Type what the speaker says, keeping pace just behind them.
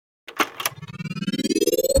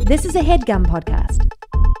This is a HeadGum podcast.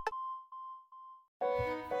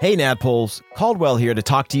 Hey Nadpoles, Caldwell here to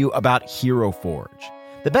talk to you about Hero Forge,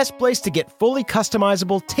 the best place to get fully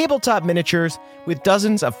customizable tabletop miniatures with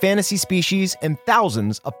dozens of fantasy species and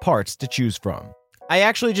thousands of parts to choose from. I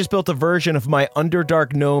actually just built a version of my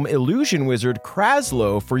Underdark Gnome illusion wizard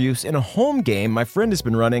Kraslow for use in a home game my friend has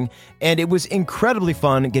been running, and it was incredibly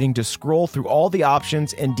fun getting to scroll through all the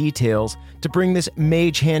options and details to bring this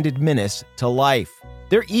mage-handed menace to life.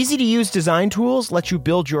 Their easy-to-use design tools let you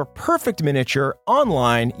build your perfect miniature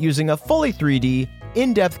online using a fully 3D,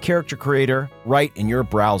 in-depth character creator right in your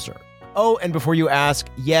browser. Oh, and before you ask,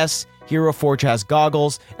 yes, Hero Forge has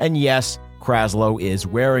goggles, and yes, Kraslow is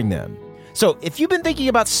wearing them. So if you've been thinking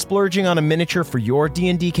about splurging on a miniature for your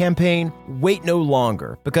D&D campaign, wait no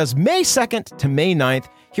longer, because May 2nd to May 9th,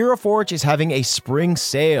 Hero Forge is having a spring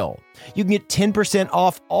sale. You can get 10%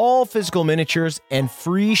 off all physical miniatures and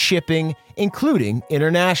free shipping, including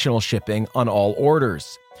international shipping on all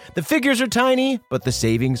orders. The figures are tiny, but the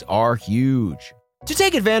savings are huge. To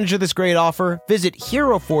take advantage of this great offer, visit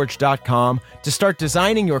HeroForge.com to start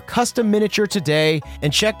designing your custom miniature today,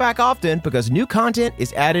 and check back often because new content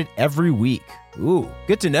is added every week. Ooh,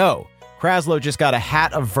 good to know. Kraslow just got a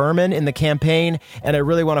hat of vermin in the campaign, and I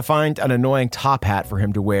really want to find an annoying top hat for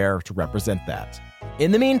him to wear to represent that.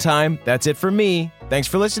 In the meantime, that's it for me. Thanks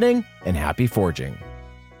for listening, and happy forging.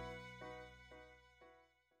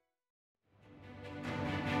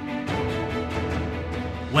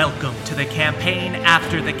 Welcome to the campaign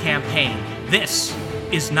after the campaign. This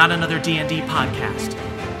is not another D&D podcast.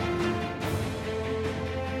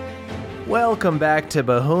 Welcome back to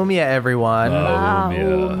Bohemia, everyone.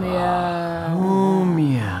 Bohemia.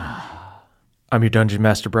 I'm your Dungeon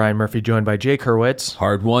Master, Brian Murphy, joined by Jake Hurwitz,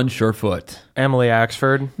 Hard one, surefoot. Emily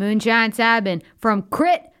Axford, Moonshine Sabin. From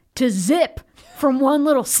crit to zip. From one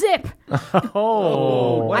little sip. I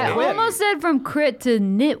almost said from crit to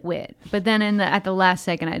nitwit, but then at the last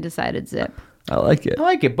second I decided zip. I like it. I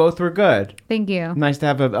like it. Both were good. Thank you. Nice to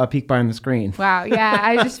have a peek behind the screen. Wow, yeah,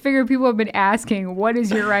 I just figured people have been asking, what is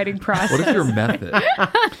your writing process? What is your method?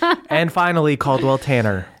 And finally, Caldwell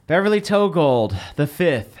Tanner. Beverly Togold, the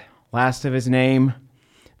fifth, last of his name,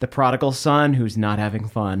 the prodigal son who's not having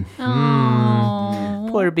fun.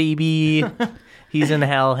 Poor baby. He's in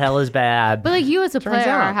hell. Hell is bad. But like you as a player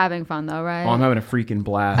out. are having fun though, right? Oh, I'm having a freaking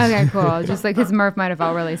blast. Okay, cool. Just like his Murph might have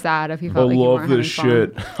felt really sad if he felt like you weren't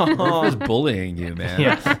having fun. Murph is bullying you, man.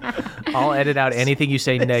 Yeah. I'll edit out anything you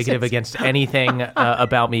say negative against anything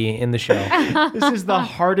about me in the show. This is the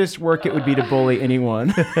hardest work it would be to bully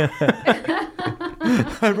anyone.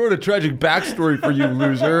 I wrote a tragic backstory for you,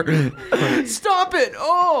 loser. Stop it!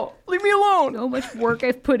 Oh, leave me alone. So much work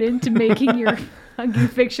I've put into making your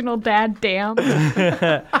fictional dad damn.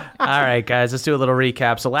 All right, guys, let's do a little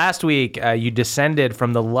recap. So last week, you descended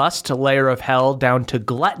from the lust layer of hell down to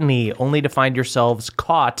gluttony, only to find yourselves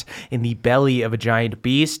caught in the belly of a giant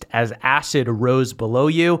beast as acid rose below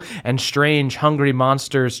you and strange, hungry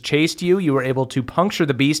monsters chased you. You were able to puncture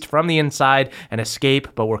the beast from the inside and escape,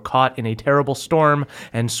 but were caught in a terrible storm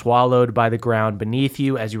and swallowed by the ground beneath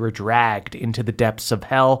you as you were dragged into the depths of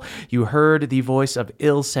hell. You heard the voice of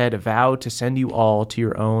Ill-Said vow to send you all to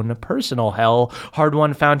your own personal hell. Hard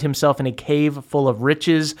One found himself in a cave full of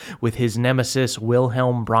riches with his nemesis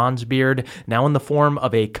Wilhelm Bronzebeard, now in the form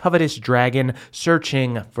of a covetous dragon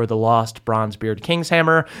searching for the lost Bronzebeard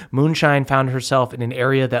Kingshammer. Moonshine found herself in an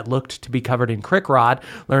area that looked to be covered in crickrod,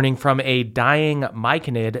 learning from a dying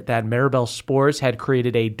myconid that Maribel's spores had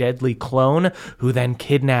created a deadly clone who then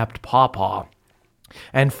kidnapped Pawpaw.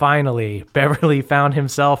 And finally, Beverly found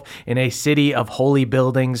himself in a city of holy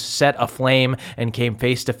buildings set aflame and came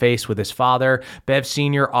face to face with his father. Bev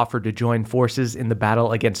Sr. offered to join forces in the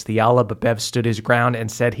battle against Theala, but Bev stood his ground and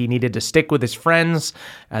said he needed to stick with his friends.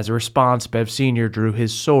 As a response, Bev Sr. drew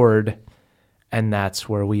his sword, and that's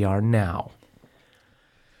where we are now.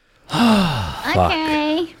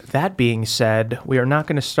 Okay. That being said, we are not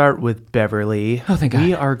going to start with Beverly. Oh, thank God.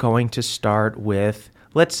 We are going to start with,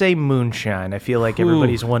 let's say, Moonshine. I feel like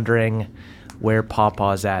everybody's wondering where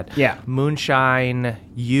Pawpaw's at. Yeah. Moonshine,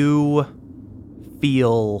 you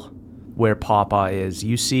feel where Pawpaw is.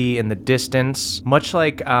 You see in the distance, much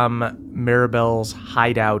like Maribel's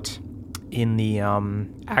hideout in the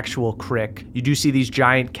actual crick, you do see these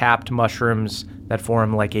giant capped mushrooms that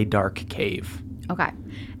form like a dark cave. Okay.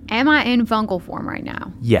 Am I in fungal form right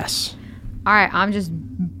now? Yes. All right,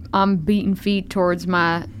 I'm beating feet towards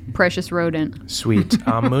my precious rodent. Sweet.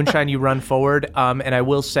 Moonshine, you run forward. And I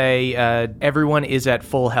will say everyone is at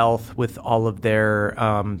full health with all of their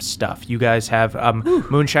stuff. You guys have...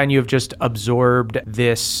 Moonshine, you have just absorbed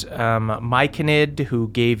this Myconid who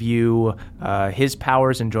gave you his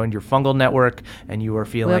powers and joined your fungal network, and you are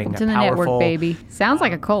feeling Welcome to the powerful. network, baby. Sounds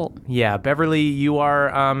like a cult. Yeah, Beverly, you are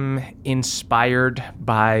inspired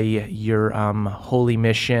by your holy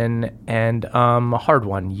mission, and hard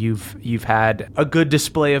one. You've had a good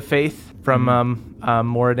display of faith from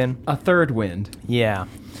Moradin. A third wind. Yeah.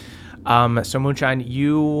 So Moonshine,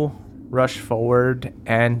 you rush forward,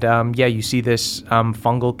 and you see this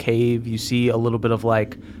fungal cave. You see a little bit of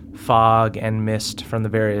like fog and mist from the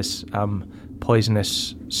various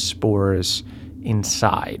poisonous spores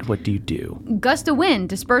inside. What do you do? Gust of wind,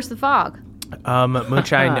 disperse the fog.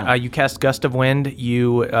 Moonshine, you cast Gust of Wind.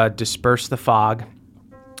 You disperse the fog.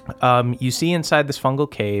 You see inside this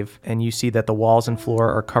fungal cave, and you see that the walls and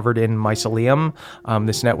floor are covered in mycelium,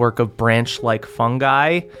 this network of branch-like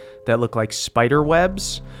fungi that look like spider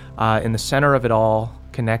webs. In the center of it all,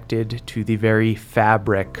 connected to the very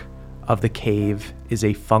fabric of the cave, is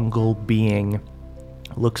a fungal being.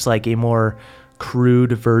 Looks like a more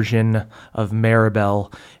crude version of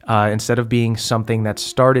Maribel. Instead of being something that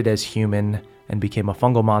started as human and became a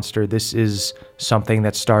fungal monster, this is something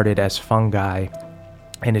that started as fungi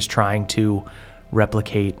and is trying to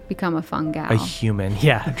replicate Become a fun gal. a human.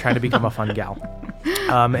 Yeah, trying to become a fun gal.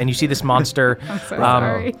 And you see this monster. I'm so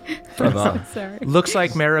sorry. I'm so sorry. Looks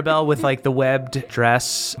like Maribel with like the webbed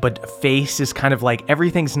dress, but face is kind of like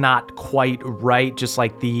everything's not quite right. Just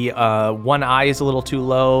like the one eye is a little too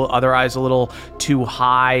low, other eye is a little too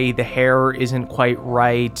high. The hair isn't quite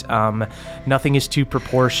right. Nothing is to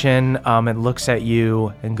proportion. And looks at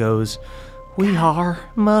you and goes, "We are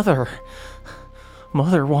Mother.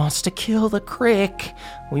 Mother wants to kill the crick.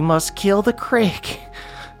 We must kill the crick."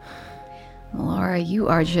 Laura, you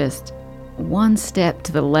are just one step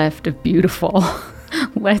to the left of beautiful.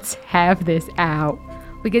 Let's have this out.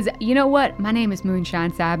 Because you know what? My name is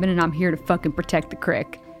Moonshine Sabin, and I'm here to fucking protect the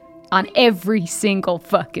crick. On every single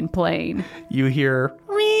fucking plane. You hear,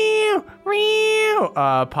 "Meow,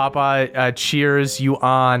 meow." Papa cheers you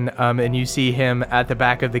on, and you see him at the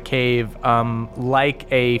back of the cave, like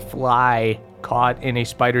a fly caught in a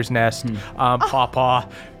spider's nest. Papa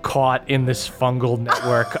caught in this fungal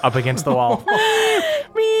network up against the wall.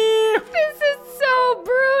 This is so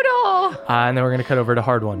brutal. And then we're going to cut over to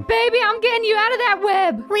Hard One. Baby, I'm getting you out of that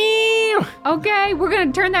web. Okay, we're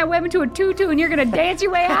going to turn that web into a tutu, and you're going to dance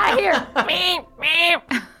your way out of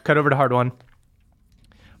here. Cut over to Hard One.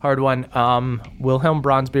 Hard One, Wilhelm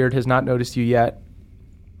Bronzebeard has not noticed you yet.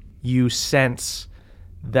 You sense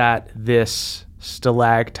that this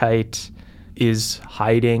stalactite is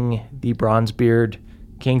hiding the Bronzebeard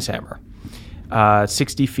King's Hammer.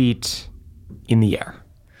 60 feet in the air.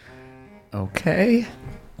 Okay.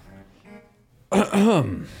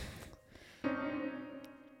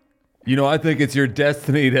 You know, I think it's your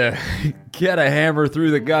destiny to get a hammer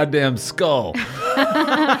through the goddamn skull.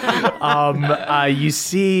 You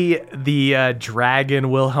see the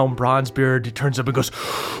dragon Wilhelm Bronzebeard turns up and goes,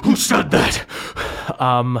 "Who said that?"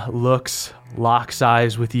 Locks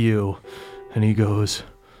eyes with you, and he goes,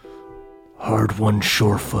 "Hard One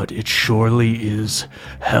Surefoot, it surely is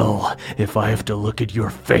hell if I have to look at your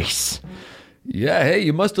face." Yeah, hey,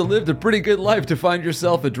 you must have lived a pretty good life to find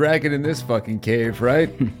yourself a dragon in this fucking cave,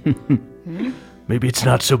 right? Maybe it's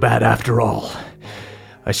not so bad after all.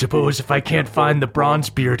 I suppose if I can't find the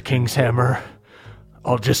Bronzebeard King's Hammer,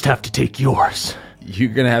 I'll just have to take yours.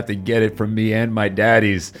 You're gonna have to get it from me and my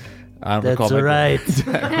daddy's. I don't recall my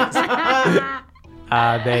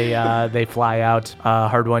They fly out.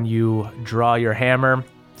 Hard One, you draw your hammer.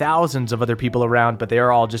 Thousands of other people around, but they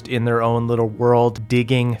are all just in their own little world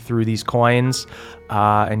digging through these coins.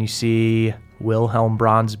 And you see Wilhelm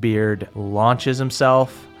Bronzebeard launches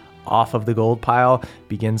himself off of the gold pile,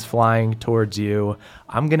 begins flying towards you.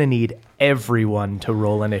 I'm going to need everyone to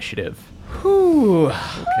roll initiative. Whew.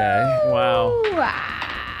 Okay. Wow.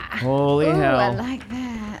 Holy hell. I like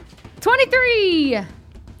that. 23.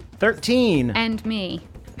 13. And me.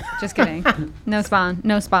 Just kidding. No spawn.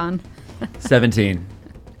 No spawn. 17.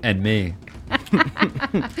 And me.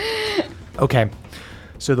 Okay,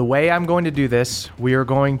 so the way I'm going to do this, we are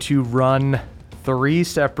going to run 3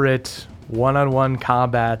 separate one-on-one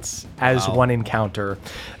combats as one encounter.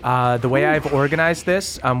 The way I've organized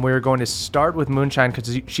this, we're going to start with Moonshine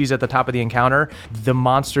because she's at the top of the encounter. The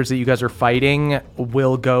monsters that you guys are fighting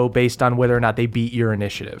will go based on whether or not they beat your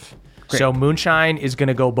initiative. Great. So Moonshine is going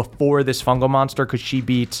to go before this fungal monster because she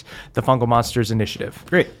beat the fungal monster's initiative.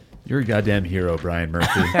 Great. You're a goddamn hero, Brian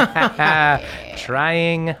Murphy.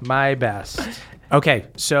 Trying my best. Okay,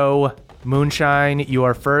 so Moonshine, you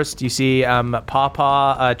are first. You see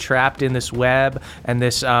Pawpaw trapped in this web and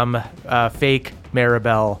this fake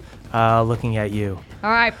Maribel looking at you. All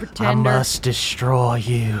right, I pretender. must destroy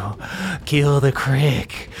you. Kill the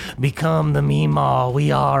crick. Become the Meemaw.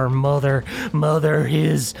 We are mother. Mother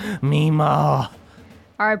is Meemaw.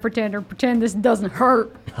 All right, pretender. Pretend this doesn't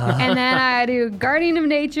hurt. And then I do Guardian of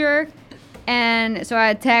Nature. And so I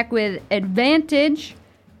attack with advantage.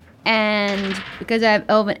 And because I have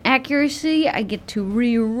Elven Accuracy, I get to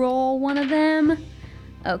re-roll one of them.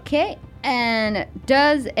 Okay. And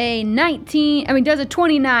does a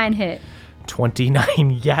 29 hit.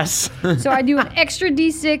 29, yes. So I do an extra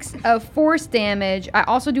d6 of force damage. I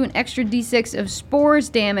also do an extra d6 of spores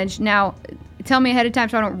damage. Now, tell me ahead of time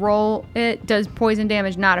so I don't roll it. Does poison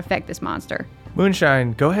damage not affect this monster?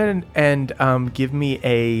 Moonshine, go ahead and give me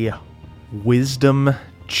a wisdom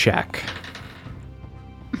check.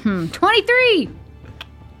 23!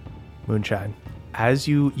 Moonshine, as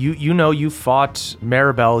you know you fought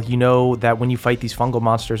Maribel, you know that when you fight these fungal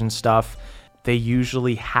monsters and stuff, they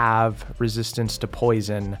usually have resistance to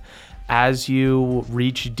poison. As you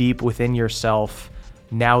reach deep within yourself,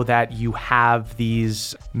 now that you have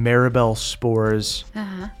these Maribel spores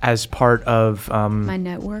as part of My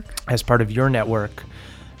network. as part of your network,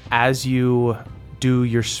 as you do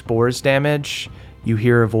your spores damage, you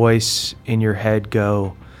hear a voice in your head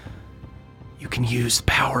go, "You can use the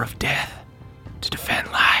power of death to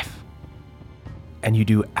defend life." And you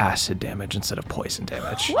do acid damage instead of poison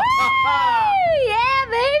damage. Woo! Yeah,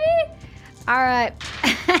 baby! All right.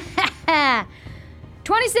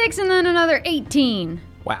 26 and then another 18.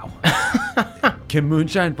 Wow. Can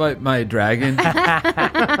Moonshine fight my dragon?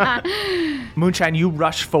 Moonshine, you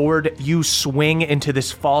rush forward, you swing into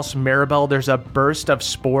this false Maribel. There's a burst of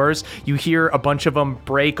spores. You hear a bunch of them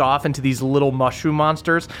break off into these little mushroom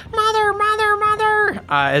monsters. Mother, mother, mother,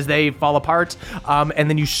 as they fall apart. And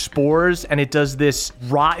then you spores, and it does this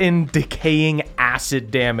rotten, decaying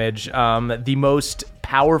acid damage. The most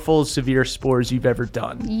powerful, severe spores you've ever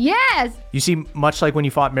done. Yes! You see, much like when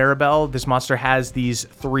you fought Maribel, this monster has these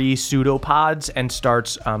 3 pseudopods and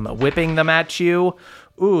starts whipping them at you.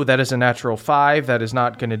 Ooh, that is a natural 5. That is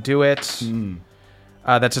not going to do it.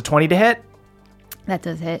 That's a 20 to hit. That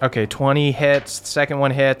does hit. Okay, 20 hits. The second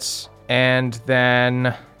one hits. And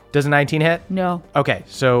then, does a 19 hit? No. Okay,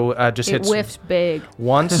 so just It hits whiffs big.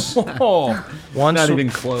 once. Oh, once not even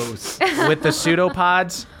close. with the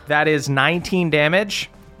pseudopods. That is 19 damage.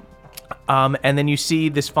 And then you see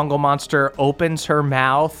this fungal monster opens her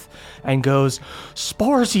mouth and goes,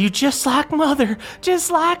 "Spores you just like mother,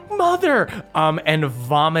 and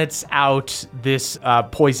vomits out this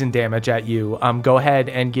poison damage at you. Go ahead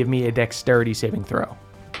and give me a dexterity saving throw.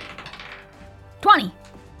 20.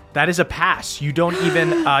 That is a pass. You don't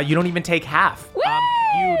even take half.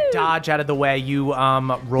 You dodge out of the way. You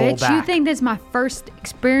roll Bitch, back. you think this is my first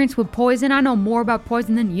experience with poison? I know more about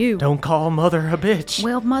poison than you. Don't call mother a bitch.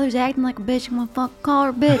 Well, if mother's acting like a bitch, I'm gonna fucking call her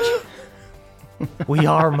a bitch. We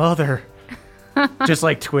are mother. Just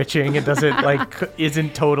like twitching. It doesn't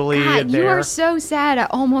isn't totally God, there. you are so sad. I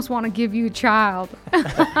almost want to give you a child.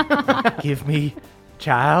 Give me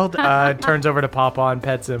child. Turns over to Pawpaw and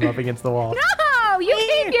pets him up against the wall. No, you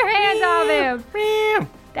keep your hands off him.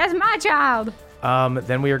 That's my child.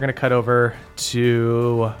 Then we are going to cut over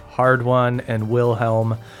to Hard One and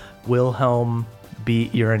Wilhelm. Wilhelm,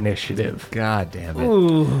 beat your initiative. God damn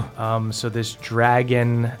it. So this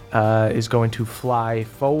dragon is going to fly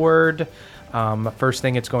forward. First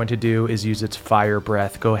thing it's going to do is use its fire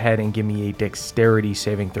breath. Go ahead and give me a dexterity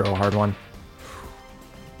saving throw, Hard One.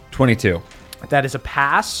 22. That is a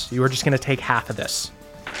pass. You are just going to take half of this.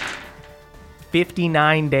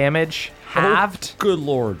 59 damage, halved. Oh, good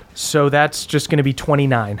lord. So that's just going to be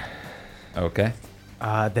 29. Okay.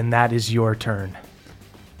 Then that is your turn.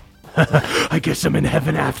 I guess I'm in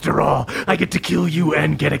heaven after all. I get to kill you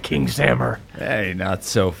and get a king's hammer. Hey, not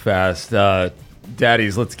so fast.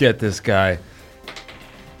 Daddies, let's get this guy.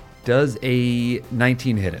 Does a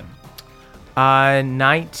 19 hit him?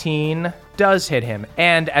 19 does hit him.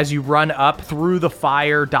 And as you run up through the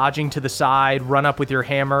fire, dodging to the side, run up with your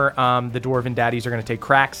hammer, the dwarven daddies are going to take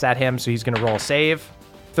cracks at him, so he's going to roll a save.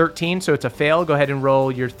 13, so it's a fail. Go ahead and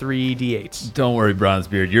roll your 3d8s. Don't worry,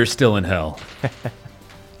 Bronzebeard. You're still in hell.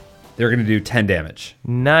 They're going to do 10 damage.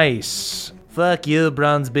 Nice. Fuck you,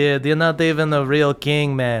 Bronzebeard. You're not even a real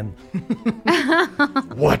king, man.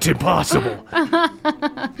 What's impossible?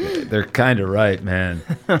 They're kind of right, man.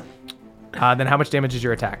 Then how much damage is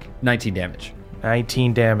your attack? 19 damage.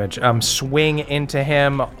 19 damage. Swing into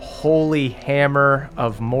him. Holy Hammer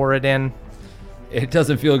of Moradin. It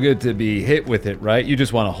doesn't feel good to be hit with it, right? You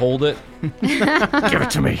just want to hold it. Give it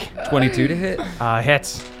to me. 22 to hit.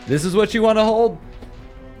 Hits. This is what you want to hold?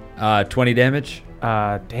 20 damage.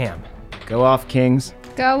 Damn. Go off, Kings.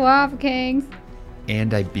 Go off, Kings.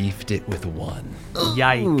 And I beefed it with 1.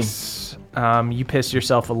 Yikes. You pissed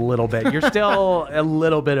yourself a little bit. You're still a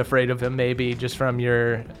little bit afraid of him, maybe, just from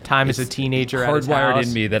your time as a teenager at his Hardwired house.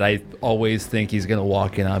 in me that I always think he's going to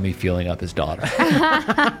walk in on me feeling up his daughter.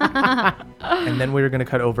 And then we're going to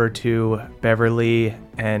cut over to Beverly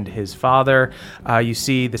and his father. You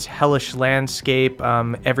see this hellish landscape.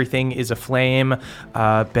 Everything is aflame.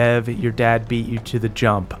 Bev, your dad beat you to the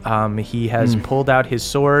jump. He has pulled out his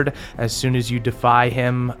sword. As soon as you defy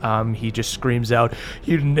him, he just screams out,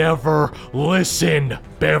 "You never listen,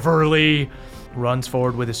 Beverly!" Runs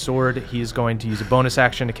forward with his sword. He's going to use a bonus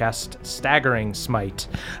action to cast Staggering Smite.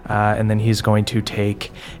 And then he's going to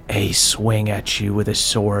take a swing at you with his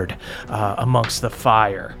sword amongst the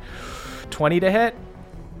fire. 20 to hit.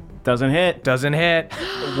 Doesn't hit. Doesn't hit.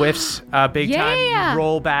 Whiffs big time. You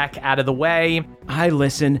roll back out of the way. I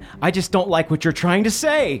listen. I just don't like what you're trying to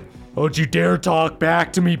say. Don't you dare talk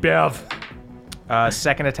back to me, Bev.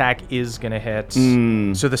 Second attack is going to hit.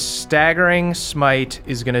 So the Staggering Smite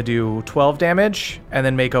is going to do 12 damage and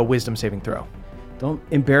then make a Wisdom saving throw. Don't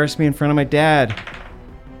embarrass me in front of my dad.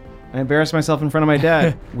 I embarrass myself in front of my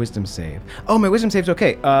dad. Wisdom save. Oh, my wisdom save's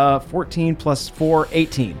okay. 14 plus 4,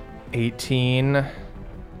 18. 18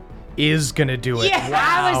 is going to do it. Yeah, Wow,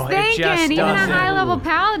 I was it just thinking, even a does it. high-level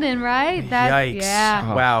paladin, right? Yikes.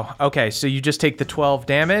 Yeah. Wow. Okay, so you just take the 12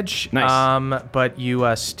 damage. Nice. But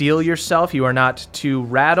you steel yourself. You are not too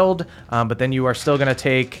rattled, but then you are still going to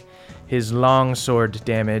take his longsword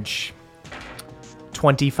damage.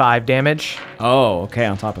 25 damage. Oh, okay,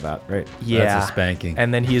 on top of that. Great. Yeah. That's a spanking.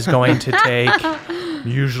 And then he is going to take...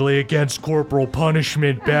 Usually against corporal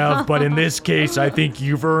punishment, Bev, but in this case, I think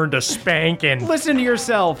you've earned a spanking. Listen to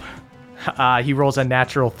yourself. He rolls a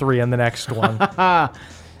natural 3 on the next one.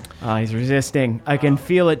 He's resisting. I can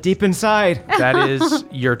feel it deep inside. That is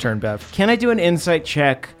your turn, Bev. Can I do an insight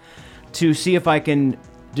check to see if I can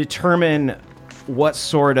determine what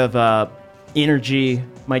sort of energy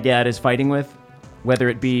my dad is fighting with? Whether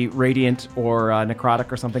it be radiant or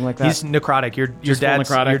necrotic or something like that? He's necrotic. Your Just full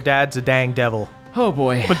necrotic? Your dad's a dang devil. Oh,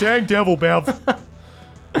 boy. I'm a dang devil, Bev.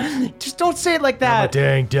 Just don't say it like I'm a that.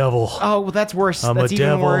 dang devil. Oh, well, that's worse. I'm That's a even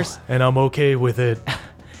devil, worse. and I'm okay with it.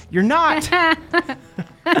 You're not.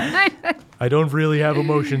 I don't really have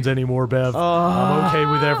emotions anymore, Bev. I'm okay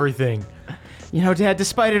with everything. You know, Dad,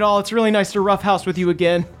 despite it all, it's really nice to roughhouse with you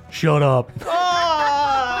again. Shut up.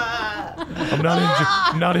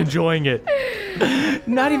 I'm not enjoying it.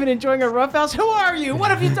 Not even enjoying a roughhouse? Who are you? What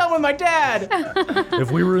have you done with my dad?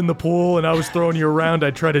 If we were in the pool and I was throwing you around,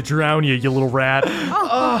 I'd try to drown you, you little rat.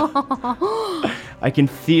 I can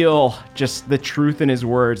feel just the truth in his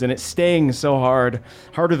words, and it's staying so hard.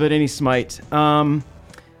 Harder than any smite.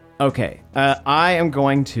 Okay. I am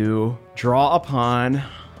going to draw upon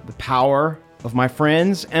the power of my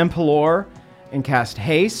friends and Pelor and cast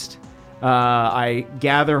haste. I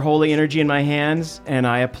gather holy energy in my hands, and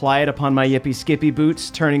I apply it upon my yippy skippy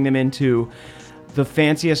boots, turning them into the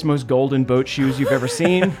fanciest, most golden boat shoes you've ever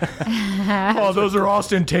seen. Oh, those are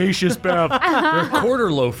ostentatious, Bev. They're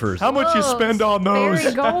quarter loafers. How much you spend on those?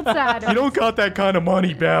 Very gold-sided. You don't got that kind of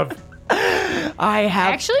money, Bev. I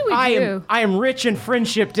have. Actually, we do. I am rich in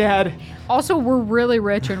friendship, Dad. Also, we're really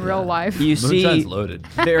rich in real life. You Moonshine's see, loaded.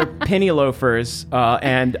 they're penny loafers,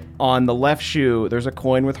 and on the left shoe, there's a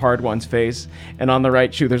coin with Hard One's face, and on the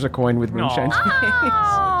right shoe, there's a coin with Moonshine's face.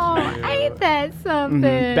 Oh, ain't that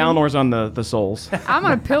something? Balnor's on the soles. I'm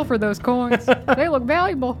going to pilfer those coins. They look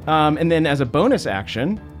valuable. And then as a bonus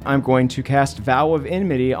action, I'm going to cast Vow of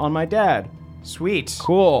Enmity on my dad. Sweet.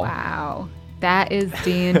 Cool. Wow. That is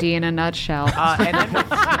D&D in a nutshell. And then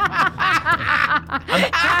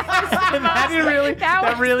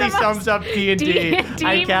that really sums up D&D. D&D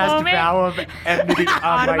I cast moment Vow of Enmity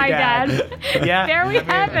on my dad. Yeah. There we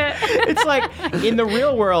have it. It's like, in the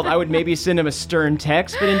real world, I would maybe send him a stern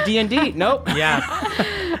text, but in D&D, nope.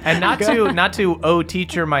 Yeah. And not to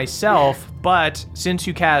teacher myself, but since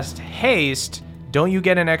you cast haste, don't you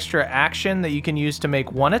get an extra action that you can use to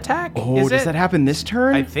make one attack? Oh, does that happen this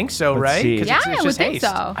turn? I think so, Let's right? see. 'Cause Yeah, it's I would just think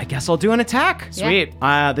haste. so. I guess I'll do an attack. Sweet.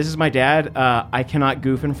 This is my dad. I cannot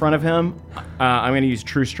goof in front of him. I'm going to use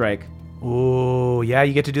True Strike. Ooh, yeah,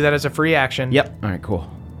 you get to do that as a free action. Yep. All right, cool.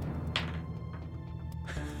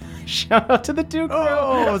 Shout out to the Duke.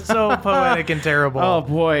 Oh, so poetic and terrible. Oh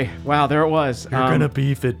boy! Wow, there it was. You're gonna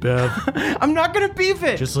beef it, Bev. I'm not gonna beef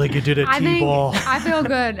it. Just like you did at I think T-ball. I feel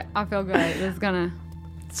good. This is gonna.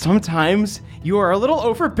 Sometimes you are a little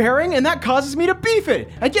overbearing, and that causes me to beef it.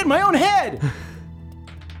 I get in my own head.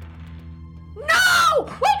 No!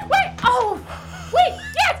 Wait! Oh! Wait!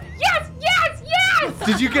 Yes!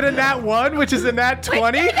 Did you get a nat 1, which is a nat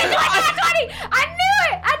 20? I knew it!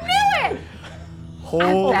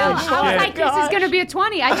 Holy I was like, this is gonna be a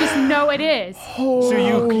 20. I just know it is.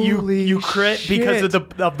 So you crit because of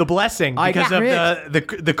the blessing, because of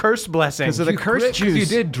the cursed blessing. Because of the cursed juice. You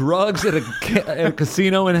did drugs at a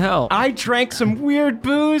casino in hell. I drank some weird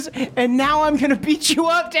booze, and now I'm gonna beat you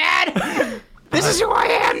up, Dad. This is who I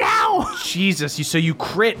am now. Jesus, so you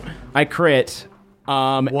crit. I crit.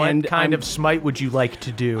 What kind of smite would you like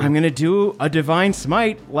to do? I'm gonna do a divine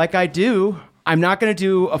smite, like I do. I'm not gonna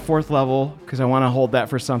do a 4th level because I want to hold that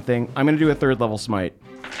for something. I'm gonna do a 3rd level smite.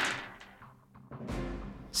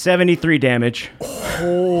 73 damage.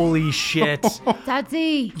 Holy shit.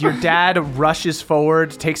 Daddy. Your dad rushes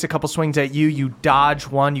forward, takes a couple swings at you. You dodge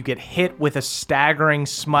one. You get hit with a staggering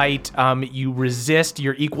smite. You resist.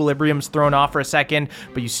 Your equilibrium's thrown off for a second,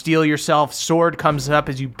 but you steel yourself. Sword comes up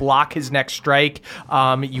as you block his next strike.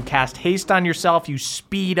 You cast haste on yourself. You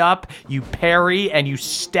speed up. You parry, and you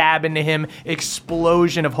stab into him.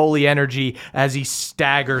 Explosion of holy energy as he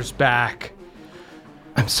staggers back.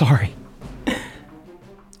 I'm sorry.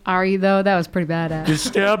 Are you, though? That was pretty badass. You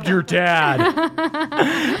stabbed your dad.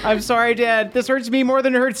 I'm sorry, Dad. This hurts me more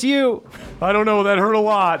than it hurts you. I don't know. That hurt a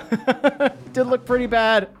lot. Did look pretty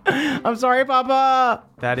bad. I'm sorry, Papa.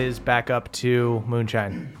 That is back up to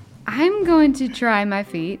Moonshine. I'm going to try my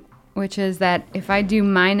feat, which is that if I do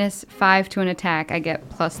 -5 to an attack, I get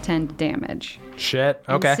 +10 to damage. Shit.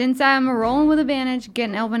 And Okay. since I'm rolling with advantage,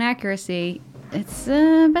 getting elven accuracy, it's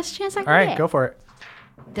the best chance I can All right, get. go for it.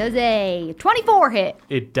 Does a 24 hit?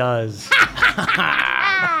 It does.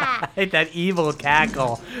 That evil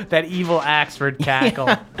cackle. That evil Axford cackle.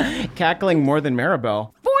 Cackling more than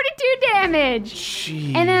Maribel. 42 damage.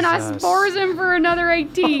 Jesus. And then I spores him for another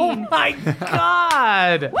 18. Oh my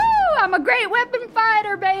god. Woo! I'm a great weapon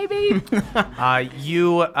fighter, baby.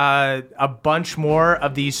 A bunch more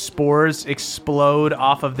of these spores explode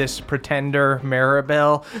off of this pretender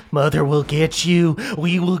Maribel. Mother will get you.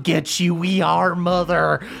 We will get you. We are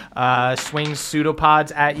Mother. Swings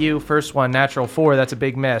pseudopods at you. First one, natural 4. That's a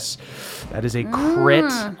big miss. That is a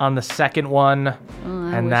crit on the second one.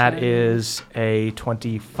 And that is a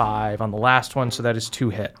 25 on the last one. So that is 2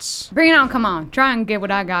 hits. Bring it on, come on. Try and get what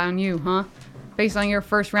I got on you, huh? Based on your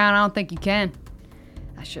first round, I don't think you can.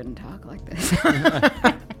 I shouldn't talk like this.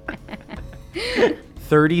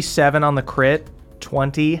 37 on the crit,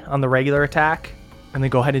 20 on the regular attack. And then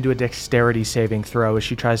go ahead and do a dexterity saving throw as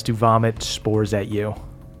she tries to vomit spores at you.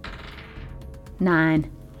 9.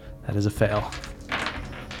 That is a fail.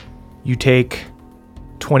 You take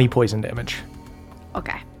 20 poison damage.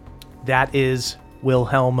 Okay. That is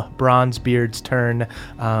Wilhelm Bronzebeard's turn.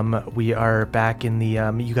 We are back in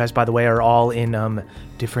the... you guys, by the way, are all in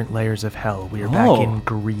different layers of hell. We are back in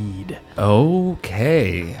greed.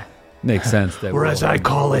 Okay. Makes sense. That Or as I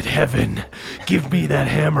call it, heaven. Give me that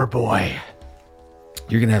hammer, boy.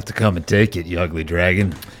 You're going to have to come and take it, you ugly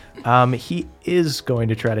dragon. He is going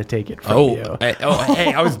to try to take it from you. Hey,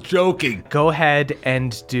 I was joking. Go ahead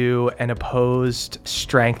and do an opposed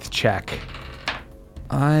strength check.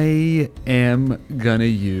 I am going to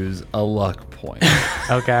use a luck point.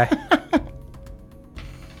 Okay.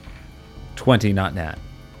 20, not nat.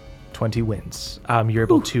 20 wins. You're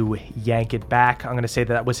able to yank it back. I'm going to say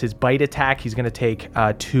that was his bite attack. He's going to take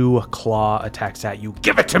 2 claw attacks at you.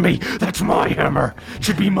 Give it to me. That's my hammer.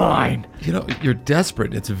 Should be mine. You know, you're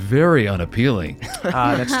desperate. It's very unappealing.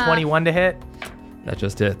 That's 21 to hit. That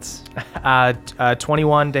just hits.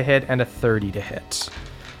 21 to hit and a 30 to hit.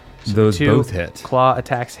 So Those 2 both hit. Claw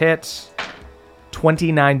attacks hit.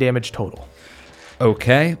 29 damage total.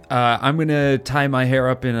 Okay. I'm going to tie my hair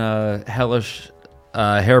up in a hellish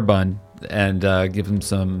hair bun and give him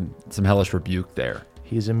some hellish rebuke there.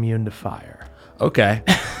 He's immune to fire. Okay.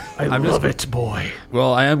 I love it, boy.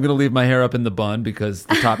 Well, I am going to leave my hair up in the bun because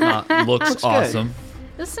the top knot looks awesome.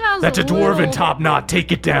 This smells That's a little... dwarven top knot.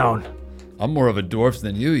 Take it down. I'm more of a dwarf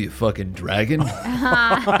than you fucking dragon.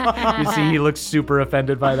 You see, he looks super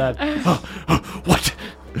offended by that. What?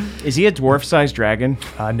 Is he a dwarf-sized dragon?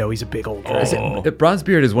 No, he's a big old dragon.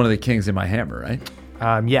 Bronzebeard is one of the kings in my hammer, right?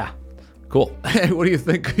 Yeah. Cool. What do you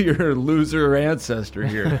think of your loser ancestor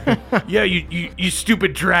here? Yeah, you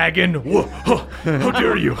stupid dragon. Whoa, how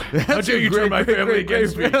dare you? How dare you turn my family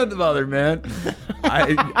against me? Grandmother, man.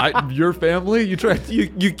 Your family?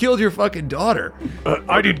 You killed your fucking daughter.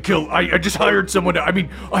 I didn't kill. I just hired someone to.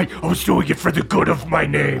 I was doing it for the good of my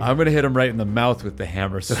name. I'm gonna hit him right in the mouth with the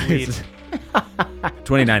hammer. Sweet.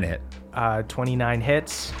 29 hit. 29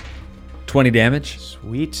 hits. 20 damage.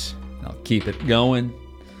 Sweet. I'll keep it going.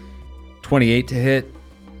 28 to hit.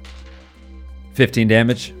 15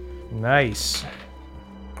 damage. Nice.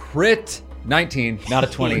 Crit. 19, not a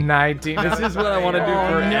 20. 19. This is what I want to do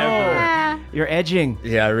forever. You're edging.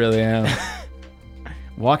 Yeah, I really am.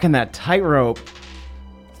 Walking that tightrope.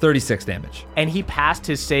 36 damage. And he passed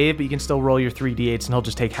his save, but you can still roll your 3d8s, and he'll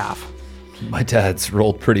just take half. My dad's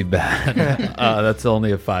rolled pretty bad. That's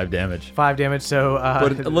only a 5 damage. 5 damage, so...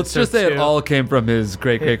 But let's just say it all came from his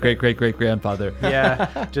great-great-great-great-great-grandfather.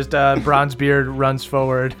 Yeah, just Bronzebeard runs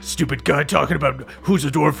forward. Stupid guy talking about who's a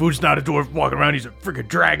dwarf, who's not a dwarf, walking around, he's a freaking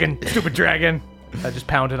dragon. Stupid dragon. I just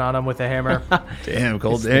pounded on him with a hammer. Damn,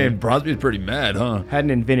 cold damn. Brosby's pretty mad, huh? Hadn't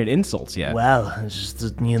invented insults yet. Well, it's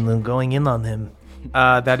just going in on him.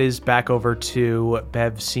 That is back over to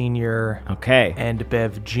Bev Sr. Okay. And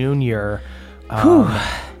Bev Jr.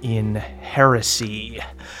 In Heresy.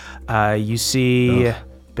 You see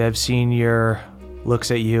Bev Sr.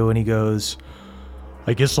 looks at you and he goes,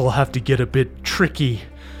 I guess I'll have to get a bit tricky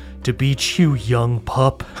to beat you, young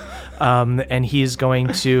pup. And he's going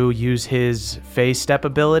to use his phase step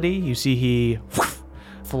ability. You see he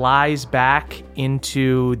flies back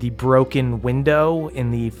into the broken window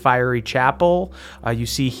in the fiery chapel. You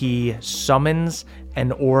see he summons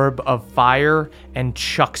an orb of fire and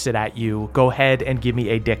chucks it at you. Go ahead and give me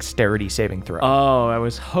a dexterity saving throw. Oh, I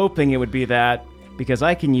was hoping it would be that because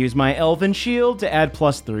I can use my elven shield to add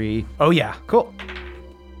 +3. Oh, yeah. Cool.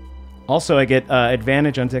 Also, I get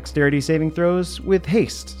advantage on dexterity saving throws with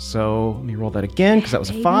haste. So let me roll that again because that was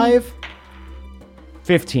a 5.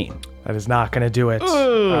 15. That is not going to do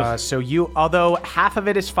it. So you, although half of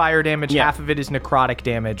it is fire damage, half of it is necrotic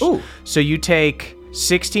damage. Ooh. So you take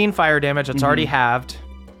 16 fire damage, that's already halved,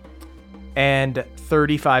 and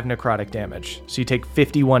 35 necrotic damage. So you take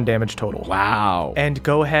 51 damage total. Wow. And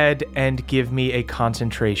go ahead and give me a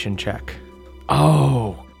concentration check.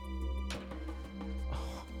 Oh.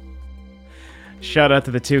 Shout out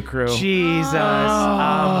to the 2 crew. Jesus.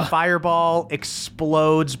 Fireball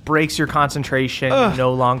explodes, breaks your concentration. You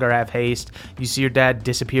no longer have haste. You see your dad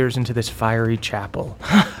disappears into this fiery chapel.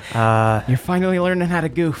 You're finally learning how to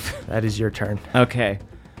goof. That is your turn. Okay.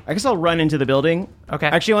 I guess I'll run into the building. Okay.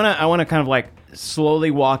 Actually, I want to kind of like slowly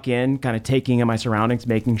walk in, kind of taking in my surroundings,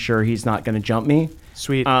 making sure he's not going to jump me.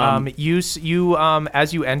 Sweet. You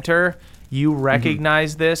as you enter, you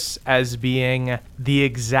recognize this as being the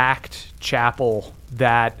exact chapel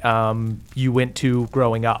that you went to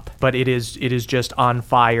growing up, but it is just on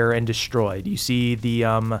fire and destroyed. You see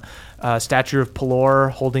the statue of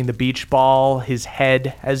Pelor holding the beach ball. His head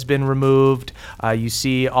has been removed. You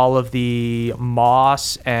see all of the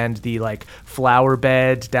moss and the like flower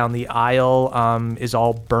bed down the aisle is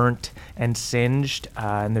all burnt and singed,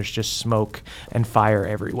 and there's just smoke and fire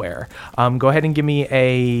everywhere. Go ahead and give me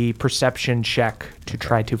a perception check to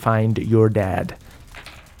try to find your dad.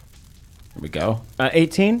 Here we go.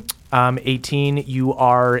 18? 18, you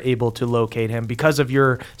are able to locate him because of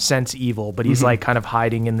your sense evil, but he's like kind of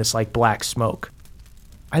hiding in this like black smoke.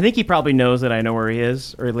 I think he probably knows that I know where he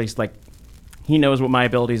is, or at least like he knows what my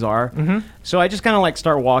abilities are. So I just kind of like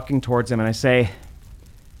start walking towards him and I say,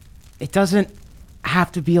 it doesn't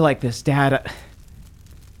have to be like this, Dad.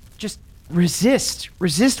 Just resist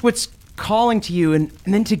what's calling to you, and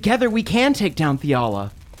then together we can take down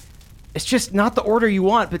Theala. It's just not the order you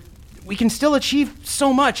want, but we can still achieve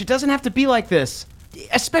so much. It doesn't have to be like this.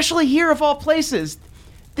 Especially here of all places.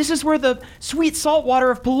 This is where the sweet salt water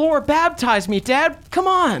of Pelor baptized me, Dad. Come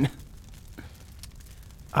on.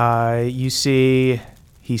 You see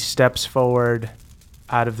he steps forward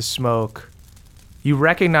out of the smoke. You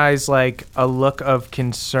recognize like a look of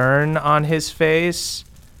concern on his face,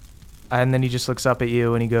 and then he just looks up at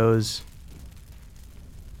you and he goes,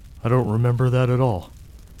 I don't remember that at all.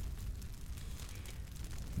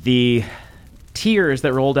 The tears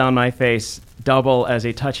that roll down my face double as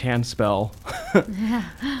a touch hand spell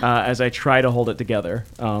as I try to hold it together.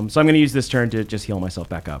 So I'm going to use this turn to just heal myself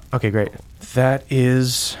back up. Okay, great. That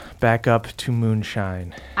is back up to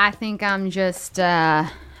Moonshine. I think I'm just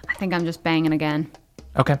banging again.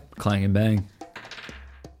 Okay. Clang and bang.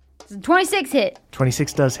 26 hit.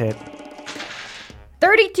 26 does hit.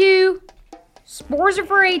 32 Spores are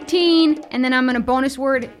for 18, and then I'm gonna bonus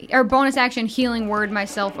action healing word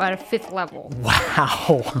myself at a 5th level.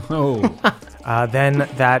 Wow. Oh. Then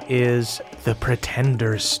that is the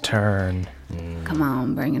Pretender's turn. Come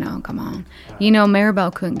on, bring it on, come on. You know,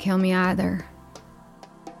 Maribel couldn't kill me either.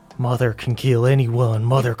 Mother can kill anyone.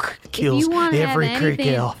 Mother kills If you wanna every have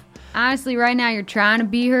anything, cricket. honestly, right now you're trying to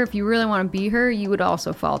be her. If you really want to be her, you would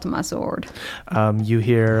also fall to my sword. You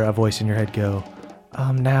hear a voice in your head go,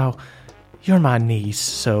 now, you're my niece,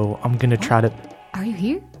 so I'm gonna try to... Are you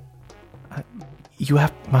here? You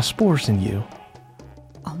have my spores in you.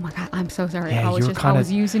 Oh my god, I'm so sorry. Yeah, I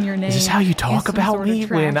was using your name. Is this how you talk in some about sort of me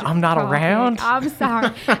when tragic I'm not topic. around? I'm sorry.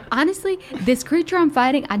 Honestly, this creature I'm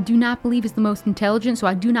fighting, I do not believe is the most intelligent, so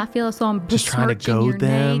I do not feel as though I'm Just trying to besmirching goad your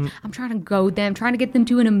them? name. I'm trying to goad them, trying to get them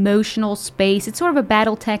to an emotional space. It's sort of a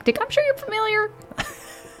battle tactic. I'm sure you're familiar.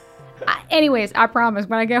 Anyways, I promise,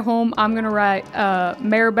 when I get home, I'm going to write,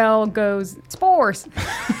 Maribel goes, spores.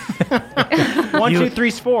 1, 2,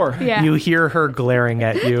 3, 4. Yeah, You hear her glaring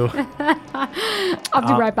at you. I'll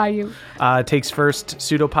be right by you. Takes first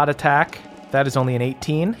pseudopod attack. That is only an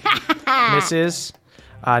 18. Misses.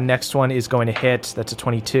 Next one is going to hit. That's a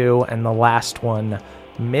 22. And the last one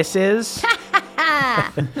misses.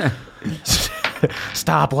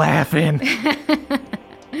 Stop laughing.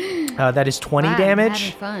 That is 20 Wow, damage.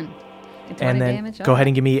 Having fun. 20 And then damage? go ahead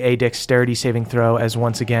and give me a dexterity saving throw as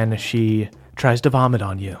once again she tries to vomit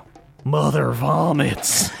on you. Mother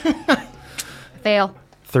vomits. Fail.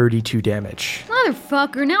 32 damage.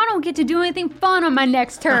 Motherfucker, now I don't get to do anything fun on my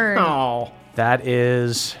next turn. Oh. That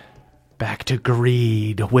is back to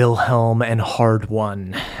Greed, Wilhelm, and Hard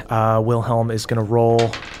One. Wilhelm is going to roll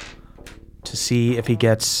to see if he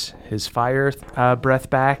gets his fire breath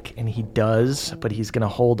back, and he does, but he's going to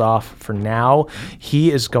hold off for now.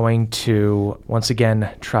 He is going to, once again,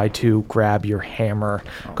 try to grab your hammer.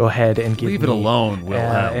 Go ahead and give Leave me it alone,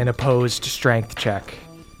 Wilhelm. an opposed strength check.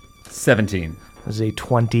 17. This is a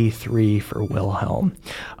 23 for Wilhelm.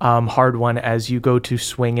 Hard One, as you go to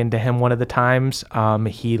swing into him one of the times,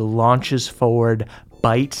 he launches forward,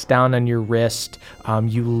 bites down on your wrist.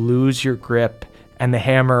 You lose your grip, and the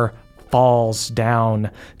hammer falls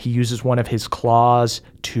down. He uses one of his claws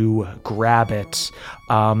to grab it.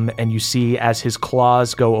 And you see as his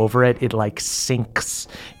claws go over it, it like sinks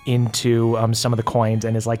into some of the coins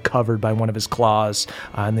and is like covered by one of his claws.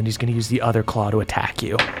 And then he's going to use the other claw to attack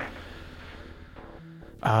you.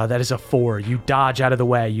 That is a 4. You dodge out of the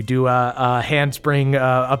way. You do a handspring,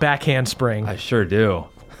 a back handspring. I sure do.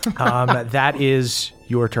 That is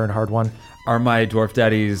your turn, Hard One. Are my dwarf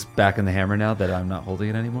daddies back in the hammer now that I'm not holding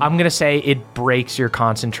it anymore? I'm going to say it breaks your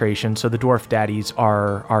concentration, so the dwarf daddies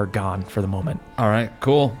are gone for the moment. All right,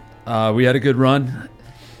 cool. We had a good run.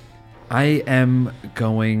 I am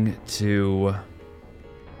going to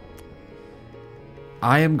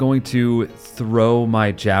throw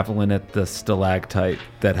my javelin at the stalactite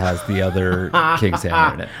that has the other king's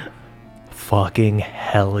hammer in it. Fucking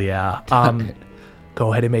hell yeah.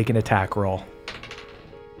 Go ahead and make an attack roll.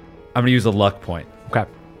 I'm going to use a luck point. Okay.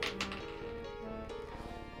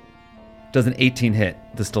 Does an 18 hit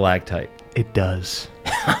the stalactite? It does.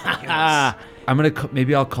 I'm going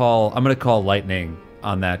to call lightning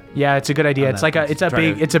on that. Yeah, it's a good idea. On It's that.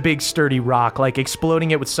 like it's a big sturdy rock. Like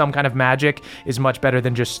exploding it with some kind of magic is much better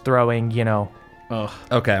than just throwing,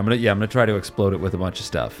 Okay, I'm going to try to explode it with a bunch of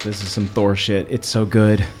stuff. This is some Thor shit. It's so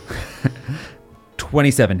good.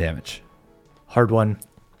 27 damage. Hard One.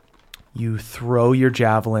 You throw your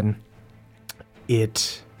javelin.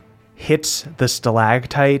 It hits the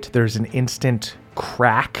stalactite. There's an instant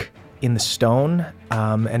crack in the stone,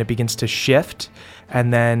 and it begins to shift.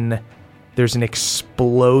 And then there's an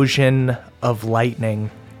explosion of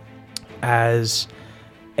lightning as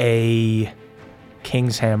a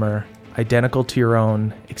king's hammer, identical to your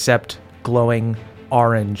own, except glowing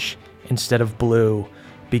orange instead of blue,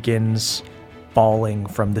 begins falling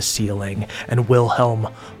from the ceiling, and Wilhelm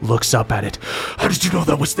looks up at it. How did you know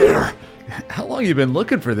that was there? How long have you been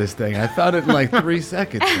looking for this thing? I found it in like 3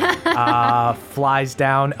 seconds. Flies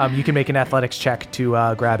down. You can make an athletics check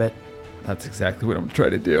to grab it. That's exactly what I'm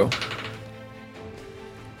trying to do.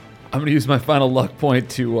 I'm going to use my final luck point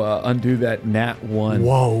to undo that nat 1.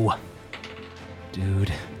 Whoa.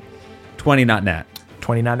 Dude. 20 not nat.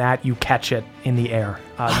 20 not nat. You catch it in the air.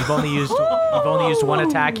 You've only used one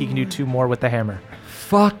attack. You can do 2 more with the hammer.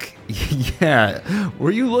 Fuck yeah.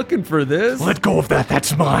 Were you looking for this? Let go of that.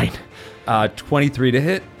 That's mine. 23 to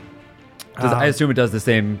hit. I assume it does the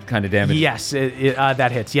same kind of damage. Yes,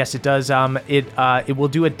 that hits. Yes, it does. It will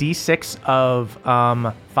do a D6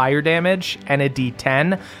 of fire damage and a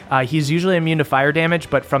D10. He's usually immune to fire damage,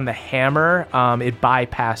 but from the hammer, it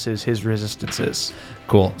bypasses his resistances.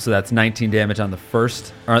 Cool. So that's 19 damage on the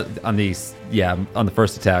first, or on the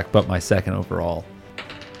first attack, but my second overall.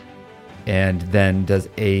 And then does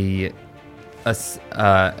an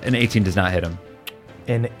 18 does not hit him.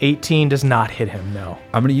 An 18 does not hit him, no.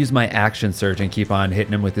 I'm going to use my action surge and keep on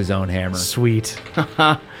hitting him with his own hammer. Sweet.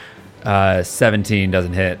 17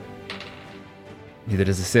 doesn't hit. Neither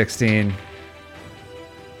does a 16.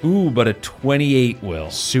 Ooh, but a 28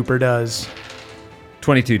 will. Super does.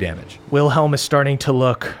 22 damage. Wilhelm is starting to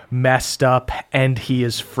look messed up, and he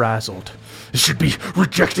is frazzled. I should be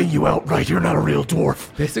rejecting you outright. You're not a real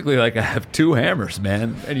dwarf. Basically, like, I have 2 hammers,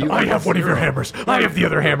 man. And I have one of your hammers. I have the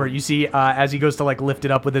other hammer. You see, as he goes to, like, lift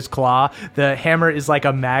it up with his claw, the hammer is like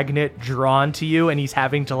a magnet drawn to you, and he's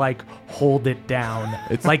having to, like, hold it down.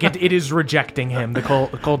 It's like it is rejecting him, the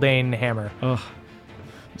Coldane hammer. Oh,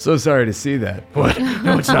 so sorry to see that. What?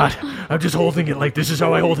 No, it's not. I'm just holding it like this is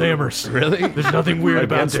how I hold hammers. Really? There's nothing weird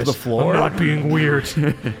about Against this. the floor? I'm not being weird.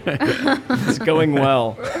 It's going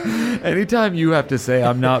well. Anytime you have to say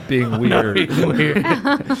I'm not being weird.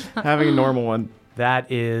 Having a normal one.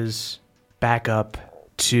 That is back up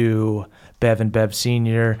to Bev and Bev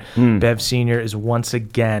Sr. Bev Sr. is once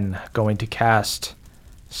again going to cast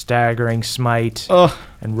Staggering Smite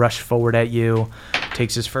and rush forward at you.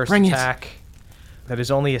 Takes his first attack. That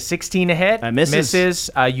is only a 16 to hit. Misses.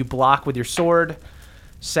 You block with your sword.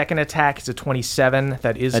 Second attack is a 27.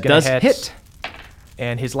 That is going to hit.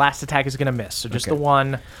 And his last attack is going to miss. So just the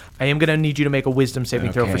one. I am going to need you to make a wisdom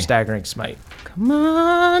saving throw for Staggering Smite. Come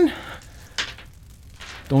on.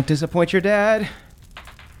 Don't disappoint your dad.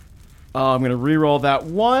 Oh, I'm going to re-roll that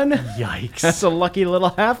one. Yikes. That's a lucky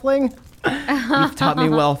little halfling. You've taught me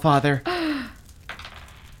well, Father.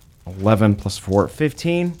 11 plus 4,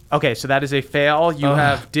 15. Okay, so that is a fail. You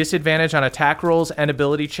have disadvantage on attack rolls and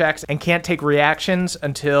ability checks and can't take reactions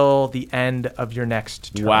until the end of your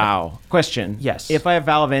next turn. Wow. Question. Yes. If I have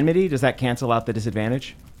Vow of Enmity, does that cancel out the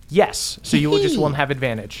disadvantage? Yes, so you won't have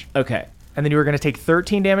advantage. Okay. And then you are going to take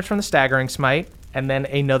 13 damage from the Staggering Smite and then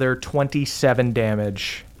another 27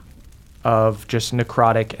 damage of just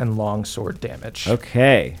necrotic and longsword damage.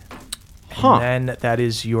 Okay. And then that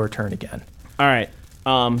is your turn again. All right.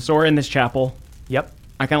 So we're in this chapel. Yep.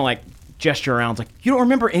 I kind of like gesture around. It's like, you don't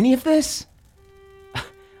remember any of this?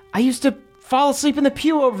 I used to fall asleep in the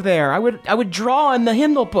pew over there. I would draw in the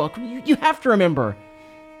hymnal book. You have to remember.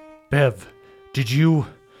 Bev, did you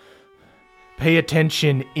pay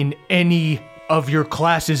attention in any of your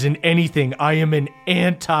classes in anything? I am an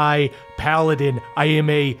anti-paladin. I am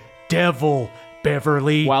a devil,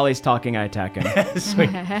 Beverly. While he's talking, I attack him.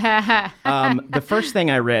 The first thing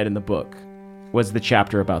I read in the book was the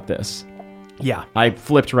chapter about this. Yeah. I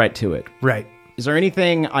flipped right to it. Right. Is there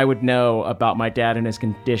anything I would know about my dad and his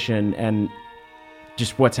condition and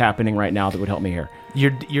just what's happening right now that would help me here?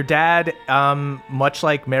 Your dad, much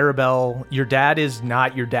like Maribel, your dad is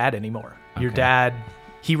not your dad anymore. Okay. Your dad,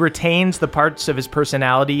 he retains the parts of his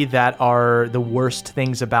personality that are the worst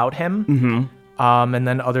things about him. Mm-hmm. And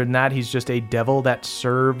then other than that, he's just a devil that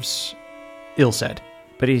serves Ilsed.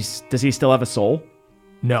 But does he still have a soul?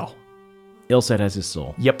 No. Ilsed has his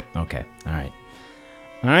soul. Yep. Okay. All right.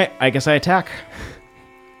 I guess I attack.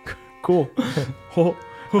 Cool. I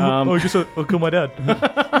guess I'll kill my dad.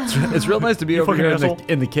 It's real nice to be over here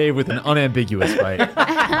in the cave with an unambiguous fight.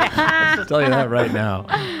 I'll tell you that right now.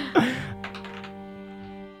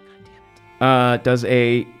 Does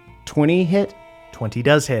a 20 hit? 20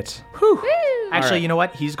 does hit. Whew. Actually, right. You know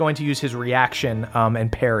what? He's going to use his reaction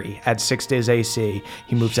and parry at 6 days AC.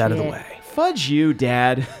 He moves out of the way. Fudge you,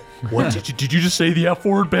 Dad. What? Did you just say the F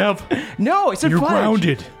word, Bev? No, I said You're fudge.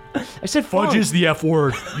 grounded. I said Fudge is the F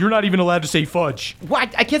word. You're not even allowed to say fudge.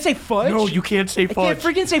 What? I can't say fudge? No, you can't say fudge. I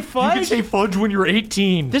can't freaking say fudge? You can say fudge when you're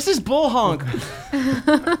 18. This is bull honk.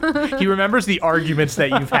 He remembers the arguments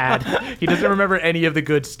that you've had. He doesn't remember any of the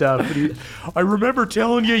good stuff. I remember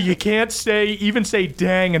telling you can't even say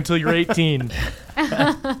dang until you're 18.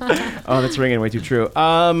 Oh, that's ringing way too true.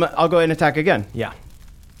 I'll go ahead and attack again. Yeah.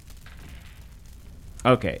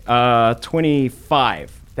 Okay,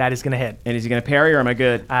 25. That is going to hit. And is he going to parry or am I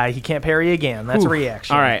good? He can't parry again. That's a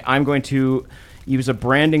reaction. All right, I'm going to use a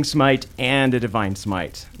branding smite and a divine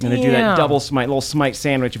smite. I'm going to do that double smite, little smite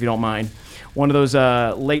sandwich if you don't mind. One of those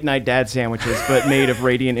late night dad sandwiches, but made of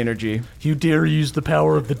radiant energy. You dare use the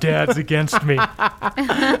power of the dads against me.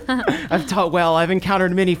 I've taught well. I've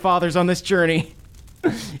encountered many fathers on this journey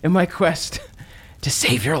in my quest to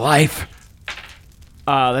save your life.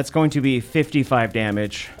 That's going to be 55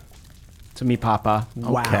 damage to me, Papa.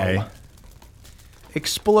 Wow.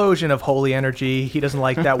 Explosion of holy energy. He doesn't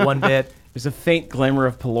like that one bit. There's a faint glimmer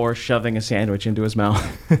of Pelor shoving a sandwich into his mouth.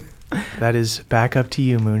 That is back up to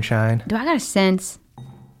you, Moonshine. Do I got a sense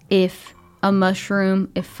if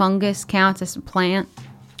if fungus counts as a plant?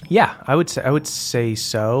 Yeah, I would say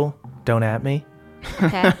so. Don't at me.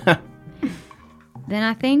 Okay. Then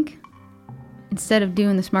I think instead of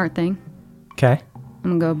doing the smart thing, Okay.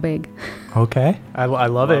 I'm gonna go big. Okay. I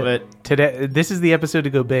love it. Today, this is the episode to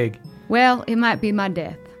go big. Well, it might be my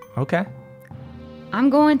death. Okay. I'm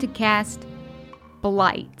going to cast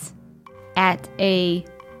Blight at a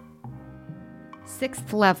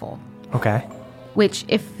 6th level. Okay. Which,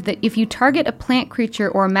 if you target a plant creature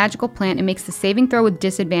or a magical plant, it makes the saving throw with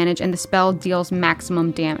disadvantage, and the spell deals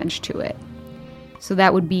maximum damage to it. So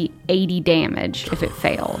that would be 80 damage if it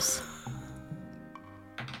fails.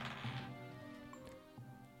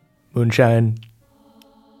 Moonshine,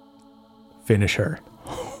 finish her.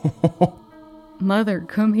 Mother,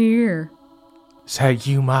 come here. Say,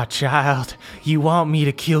 you my child. You want me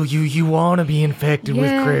to kill you. You want to be infected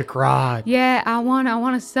with Crick Rot. Yeah, I want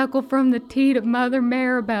to suckle from the teat of Mother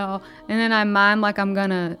Maribel. And then I mime like I'm going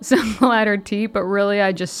to suckle at her teat, but really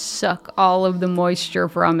I just suck all of the moisture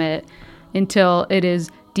from it until it is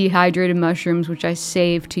dehydrated mushrooms, which I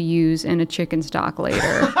save to use in a chicken stock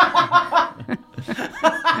later.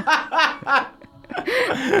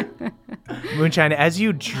 Moonshine, as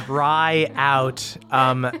you dry out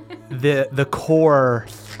the core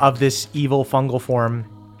of this evil fungal form,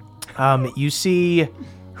 you see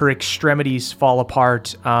her extremities fall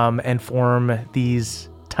apart and form these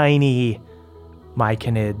tiny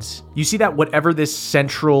myconids. You see that whatever this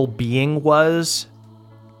central being was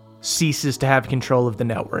ceases to have control of the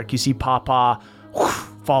network. You see Papa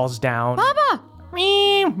falls down. Papa!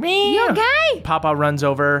 You okay? Papa runs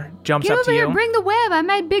over, jumps Get up over to here, you. bring the web. I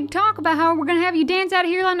made big talk about how we're going to have you dance out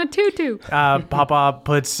of here on a tutu. Papa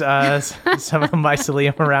puts some of the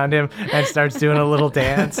mycelium around him and starts doing a little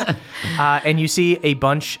dance. And you see a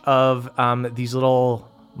bunch of these little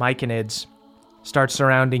myconids start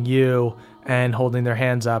surrounding you and holding their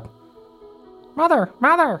hands up. Mother!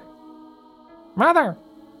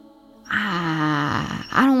 I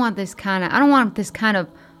don't want this kind of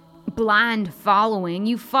blind following.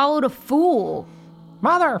 You followed a fool.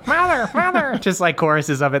 Mother! Just like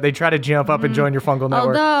choruses of it. They try to jump up and join your fungal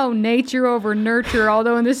network. Although nature over nurture,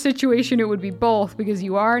 although in this situation it would be both because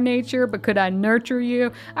you are nature, but could I nurture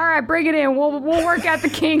you? All right, bring it in. We'll work out the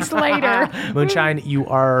kinks later. Moonshine, you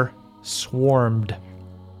are swarmed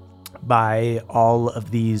by all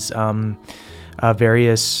of these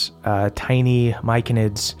various tiny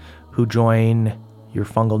myconids who join your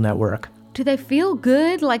fungal network. Do they feel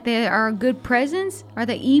good? Like they are a good presence? Are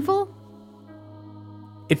they evil?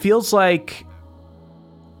 It feels like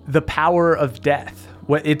the power of death.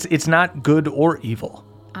 It's not good or evil.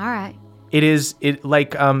 All right. It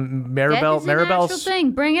like Maribel. Death is a natural Maribel's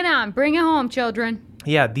thing. Bring it on. Bring it home, children.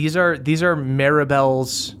 Yeah, these are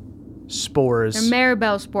Maribel's spores. They're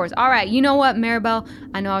Maribel spores. All right. You know what, Maribel?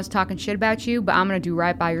 I know I was talking shit about you, but I'm gonna do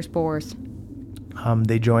right by your spores.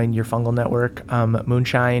 They join your fungal network.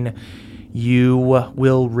 Moonshine, you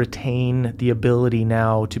will retain the ability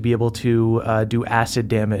now to be able to do acid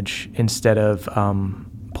damage instead of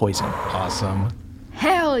poison. Awesome.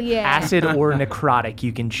 Hell yeah. Acid or necrotic,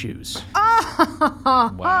 you can choose.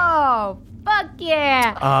 Oh, fuck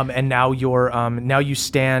yeah. And now now you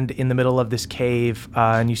stand in the middle of this cave,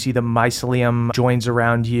 and you see the mycelium joins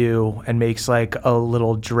around you and makes like a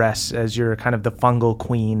little dress as you're kind of the fungal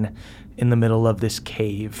queen in the middle of this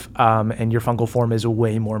cave. And your fungal form is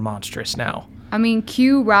way more monstrous now. I mean,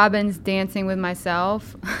 cue Robin's dancing with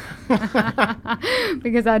myself.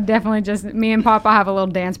 Because I definitely me and Papa have a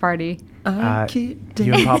little dance party. You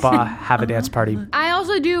and Papa have a dance party. I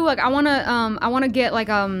also do, like, I want to get, like,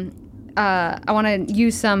 I want to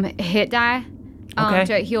use some hit die. Okay.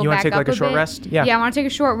 To heal you back want to take up like a short bit. rest? Yeah, I want to take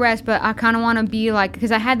a short rest, but I kind of want to be like,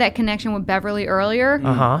 because I had that connection with Beverly earlier.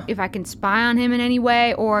 Uh-huh. If I can spy on him in any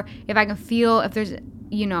way, or if I can feel if there's,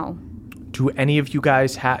 Do any of you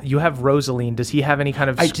guys have? You have Rosaline. Does he have any kind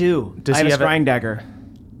of? I do. Does I have he a have scrying dagger.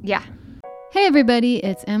 Yeah. Hey everybody,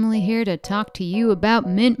 it's Emily here to talk to you about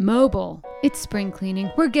Mint Mobile. It's spring cleaning.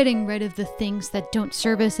 We're getting rid of the things that don't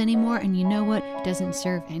serve us anymore, and you know what doesn't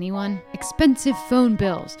serve anyone? Expensive phone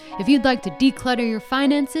bills. If you'd like to declutter your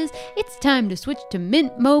finances, it's time to switch to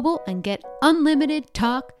Mint Mobile and get unlimited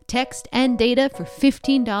talk, text, and data for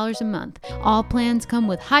 $15 a month. All plans come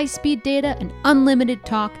with high-speed data and unlimited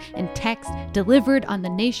talk and text delivered on the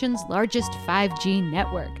nation's largest 5G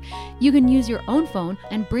network. You can use your own phone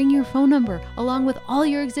and bring your phone number along with all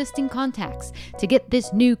your existing contacts. To get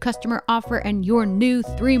this new customer offer and your new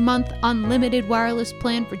 3-month unlimited wireless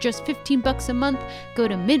plan for just $15 a month, go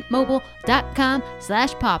to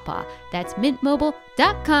mintmobile.com/pawpaw. That's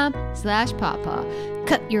mintmobile.com/pawpaw.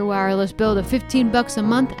 Cut your wireless bill to $15 a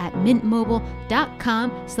month at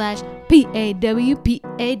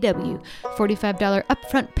mintmobile.com/PAWPAW. $45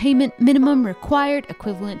 upfront payment minimum required,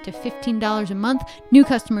 equivalent to $15 a month. New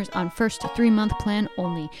customers on first 3-month plan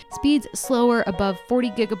only. Speeds slower above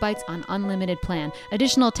 40 gigabytes on unlimited plan.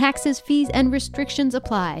 Additional taxes, fees, and restrictions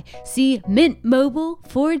apply. See Mint Mobile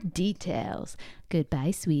for details.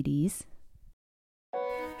 Goodbye, sweeties.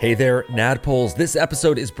 Hey there, Nadpoles. This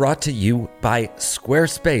episode is brought to you by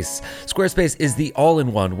Squarespace. Squarespace is the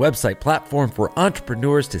all-in-one website platform for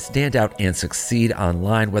entrepreneurs to stand out and succeed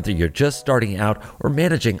online. Whether you're just starting out or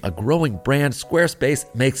managing a growing brand, Squarespace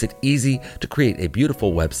makes it easy to create a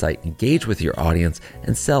beautiful website, engage with your audience,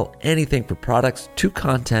 and sell anything from products to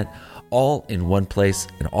content, all in one place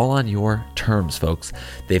and all on your terms, folks.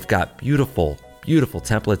 They've got beautiful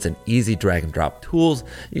templates and easy drag and drop tools.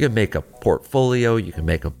 You can make a portfolio, you can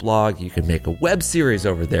make a blog, you can make a web series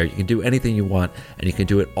over there. You can do anything you want, and you can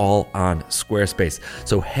do it all on Squarespace.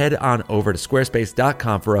 So head on over to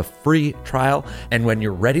squarespace.com for a free trial. And when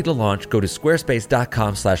you're ready to launch, go to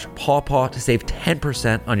squarespace.com/pawpaw to save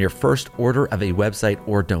 10% on your first order of a website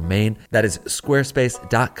or domain. That is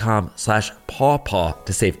squarespace.com/pawpaw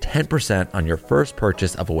to save 10% on your first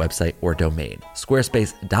purchase of a website or domain.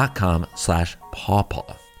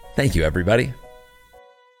 Squarespace.com/pawpaw. Thank you, everybody.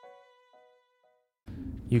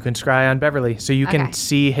 You can scry on Beverly, so you can Okay.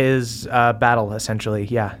 see his battle, essentially.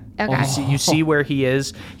 Yeah. Okay. You see where he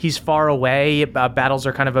is. He's far away. Battles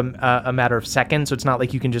are kind of a matter of seconds, so it's not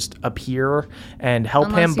like you can just appear and help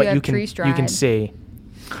Unless him, you but have you can tree stride. see.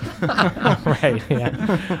 Right, yeah.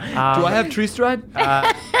 Do I have tree stride?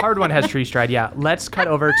 Hard One has tree stride, yeah. Let's cut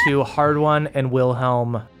over to Hard One and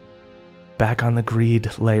Wilhelm. Back on the greed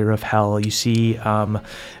layer of hell, you see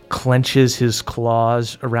clenches his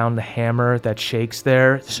claws around the hammer that shakes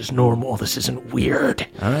there. This is normal. This isn't weird.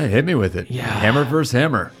 All right, hit me with it. Yeah. Hammer versus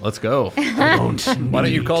hammer. Let's go. I don't Why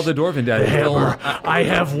don't you call the Dwarven Daddy? hammer. I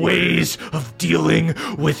have ways of dealing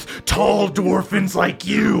with tall dwarfins like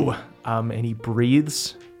you. And he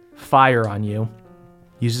breathes fire on you,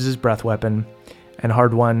 uses his breath weapon, and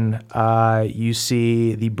Hard One, you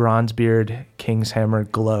see the Bronzebeard King's Hammer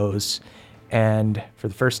glows, and for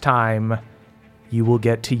the first time, you will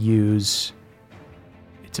get to use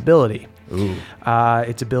its ability. Ooh.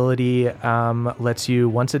 Its ability lets you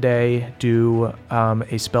once a day do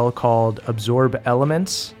a spell called Absorb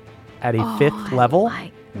Elements at a 5th level.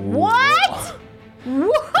 What?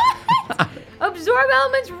 What? Absorb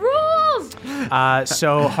Elements rules!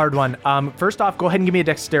 So Hard One. First off, go ahead and give me a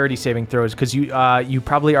dexterity saving throws, because you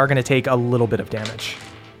probably are going to take a little bit of damage.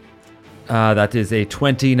 That is a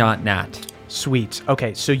 20, not nat. Sweet.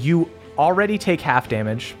 Okay, so you already take half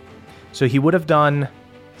damage. So he would have done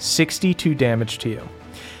 62 damage to you.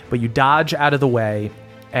 But you dodge out of the way,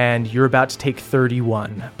 and you're about to take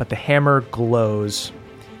 31. But the hammer glows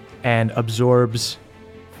and absorbs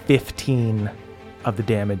 15 of the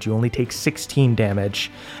damage. You only take 16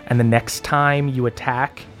 damage. And the next time you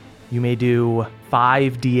attack, you may do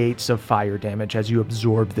 5d8s of fire damage as you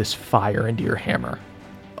absorb this fire into your hammer.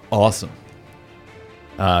 Awesome.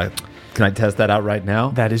 Can I test that out right now?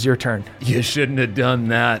 That is your turn. You shouldn't have done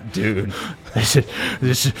that, dude.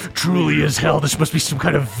 This truly is hell. This must be some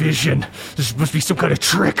kind of vision. This must be some kind of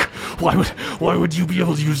trick. Why would you be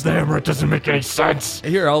able to use the hammer? It doesn't make any sense.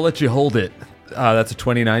 Here, I'll let you hold it. That's a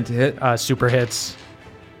 29 to hit. Super hits.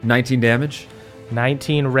 19 damage.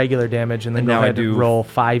 19 regular damage, and then And go now I ahead and do- roll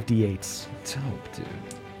 5d8s. Dope, dude.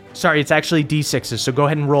 Sorry, it's actually d6s, so go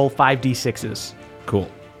ahead and roll 5d6s.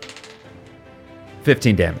 Cool.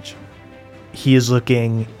 15 damage. He is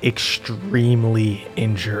looking extremely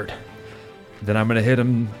injured. Then I'm going to hit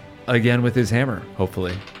him again with his hammer,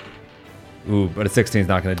 hopefully. Ooh, but a 16 is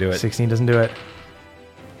not going to do it. 16 doesn't do it.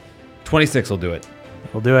 26 will do it.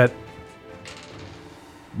 We'll do it.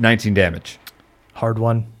 19 damage. Hard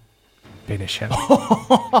One. Finish him.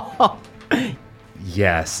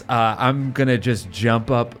 Yes. I'm going to just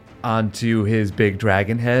jump up onto his big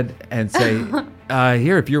dragon head and say,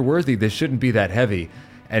 here, if you're worthy, this shouldn't be that heavy.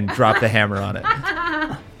 and drop the hammer on it.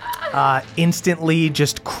 Instantly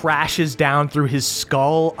just crashes down through his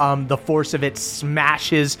skull. The force of it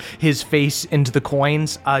smashes his face into the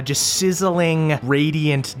coins, just sizzling,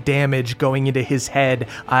 radiant damage going into his head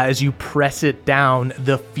as you press it down,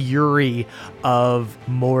 the fury of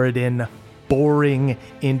Moradin boring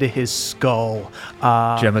into his skull.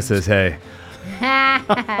 Gemma says, hey.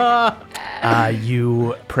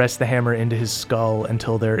 You press the hammer into his skull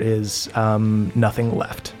until there is nothing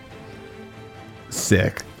left.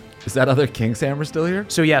 Sick. Is that other King's hammer still here?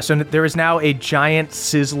 So there is now a giant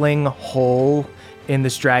sizzling hole in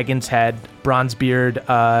this dragon's head.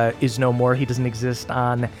 Bronzebeard is no more. He doesn't exist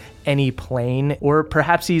on any plane. Or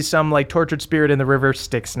perhaps he's some like tortured spirit in the river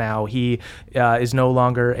Styx now. He is no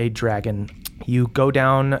longer a dragon. You go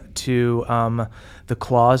down to the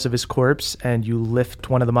claws of his corpse and you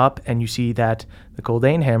lift one of them up and you see that the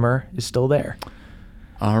Goldane hammer is still there.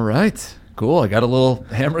 All right. Cool. I got a little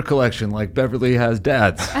hammer collection like Beverly has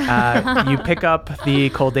dad's. You pick up the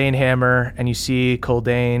Goldane hammer and you see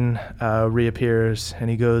Goldane reappears and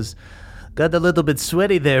he goes, got a little bit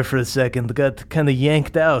sweaty there for a second, got kind of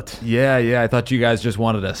yanked out. Yeah. I thought you guys just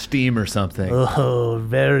wanted a steam or something. Oh,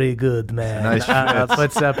 very good, man. Nice fist.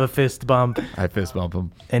 Puts up a fist bump. I fist bump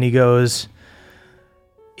him. And he goes,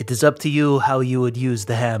 it is up to you how you would use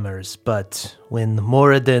the hammers, but when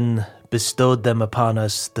Moradin bestowed them upon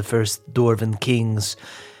us, the first Dwarven kings,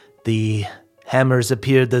 the hammers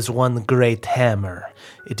appeared as one great hammer.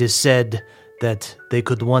 It is said that they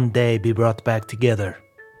could one day be brought back together.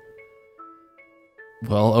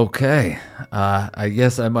 Well, okay. I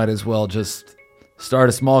guess I might as well just start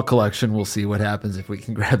a small collection. We'll see what happens if we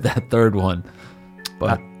can grab that third one.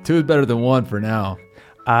 But two is better than one for now.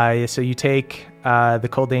 So you take the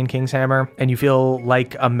Goldane King's hammer, and you feel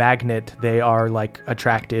like a magnet. They are like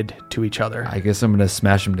attracted to each other. I guess I'm going to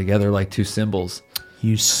smash them together like two cymbals.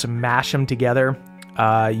 You smash them together.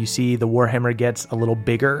 You see the Warhammer gets a little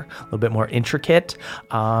bigger, a little bit more intricate.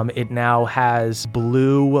 It now has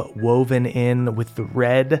blue woven in with the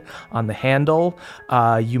red on the handle.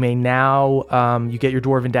 You may now, you get your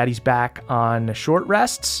Dwarven daddies back on short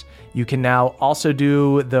rests. You can now also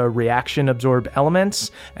do the reaction absorb elements,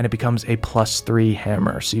 and it becomes a +3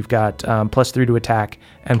 hammer. So you've got +3 to attack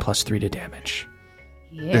and +3 to damage.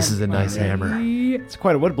 Yeah, this is a nice hammer. It's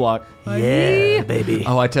quite a wood block. Yeah, baby.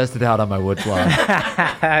 Oh, I tested out on my wood block.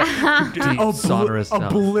 Deep, sonorous sound.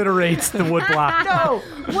 Obliterates the wood block. No,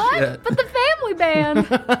 what? Yeah. But the family band.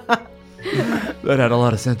 That had a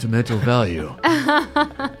lot of sentimental value.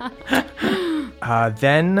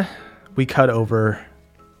 Then we cut over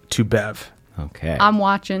to Bev. Okay. I'm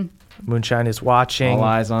watching. Moonshine is watching. All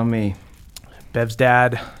eyes on me. Bev's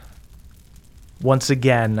dad, once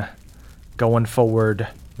again, going forward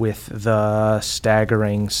with the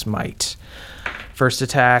staggering smite. First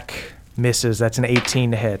attack misses. That's an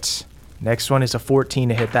 18 to hit. Next one is a 14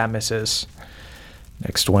 to hit. That misses.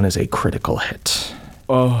 Next one is a critical hit.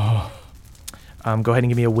 Oh. Go ahead and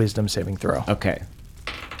give me a wisdom saving throw. Okay.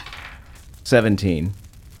 17.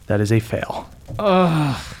 That is a fail.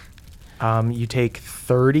 Ugh. You take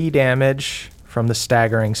 30 damage from the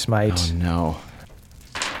staggering smite. Oh, no.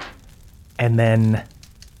 And then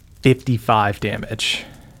 55 damage.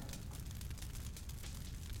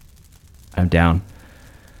 I'm down.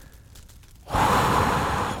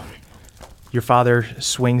 Your father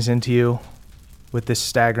swings into you with this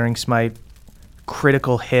staggering smite.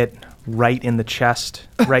 Critical hit right in the chest,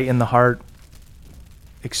 right in the heart.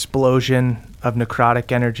 Explosion of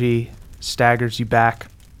necrotic energy staggers you back.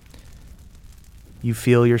 You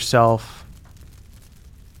feel yourself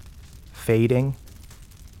fading.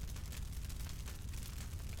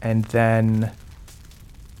 And then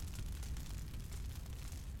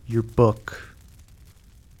your book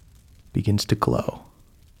begins to glow.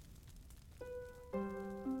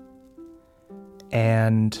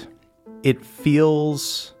 And it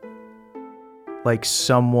feels like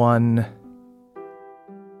someone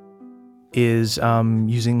is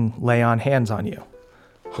using lay on hands on you.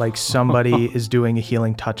 Like somebody is doing a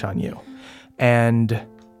healing touch on you. And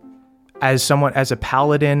as a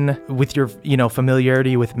paladin with your,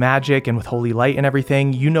 familiarity with magic and with holy light and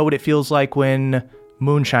everything, you know what it feels like when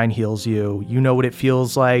Moonshine heals you. You know what it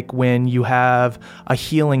feels like when you have a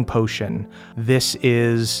healing potion. This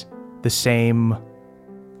is the same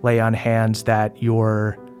lay on hands that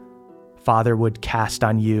your father would cast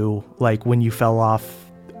on you, like when you fell off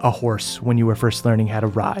a horse when you were first learning how to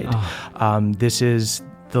ride. Oh. This is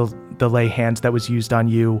the lay hands that was used on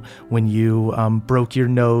you when you broke your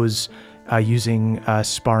nose using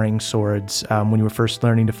sparring swords when you were first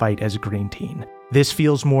learning to fight as a green teen. This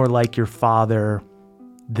feels more like your father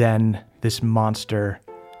than this monster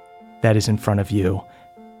that is in front of you,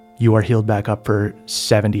 you are healed back up for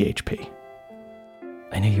 70 HP.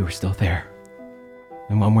 I knew you were still there.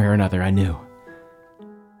 In one way or another, I knew.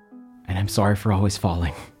 And I'm sorry for always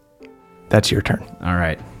falling. That's your turn. All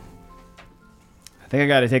right. I think I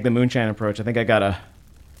got to take the moonshine approach. I think I got to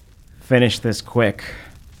finish this quick.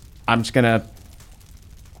 I'm just going to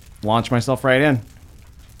launch myself right in.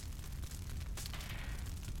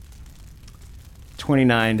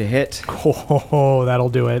 29 to hit. Oh, that'll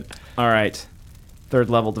do it. All right. 3rd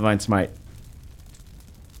level Divine Smite.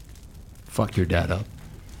 Fuck your dad up.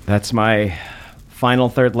 That's my final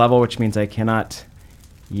 3rd level, which means I cannot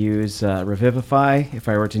use Revivify if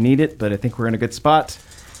I were to need it, but I think we're in a good spot.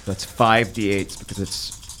 That's 5 d8s because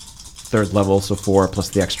it's 3rd level, so 4 plus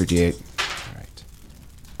the extra d8.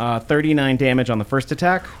 All right. 39 damage on the first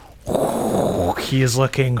attack. He is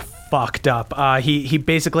looking fucked up. He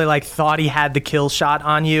basically like thought he had the kill shot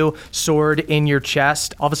on you, sword in your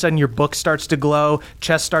chest. All of a sudden your book starts to glow,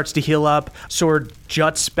 chest starts to heal up, sword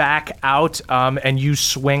juts back out, and you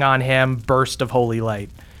swing on him, burst of holy light.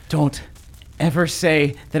 Don't ever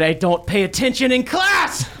say that I don't pay attention in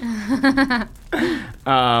class! All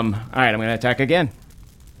right, I'm going to attack again.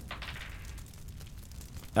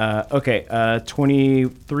 Okay,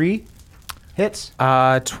 23 hits.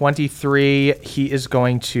 23, he is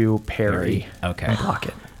going to parry. Okay. And block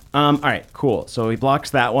it. All right, cool. So he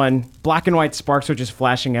blocks that one. Black and white sparks are just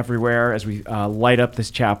flashing everywhere as we light up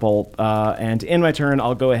this chapel. And in my turn,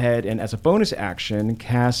 I'll go ahead and, as a bonus action,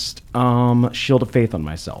 cast Shield of Faith on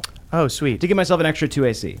myself Oh, sweet. to give myself an extra 2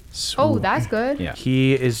 AC. Oh, that's good. Yeah.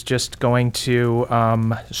 He is just going to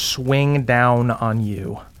swing down on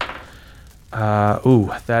you.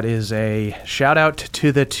 That is a shout out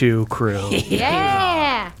to the 2 crew.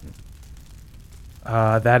 Yeah.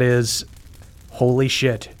 That is holy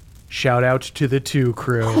shit. Shout out to the 2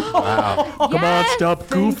 crew. Wow. Come on, stop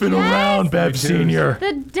goofing around, Bev Senior.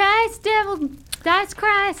 The dice devil, dice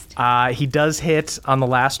Christ. He does hit on the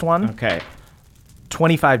last one. Okay.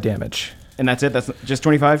 25 damage. And that's it? That's just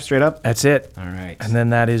 25 straight up? That's it. All right. And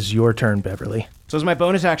then that is your turn, Beverly. So as my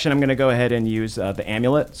bonus action, I'm going to go ahead and use the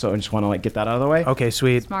amulet. So I just want to get that out of the way. Okay,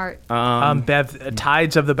 sweet. Smart. Bev,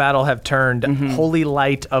 tides of the battle have turned. Holy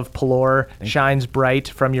light of Pelor shines bright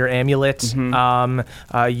from your amulet.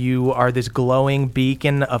 You are this glowing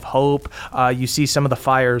beacon of hope. You see some of the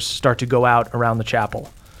fires start to go out around the chapel.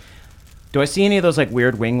 Do I see any of those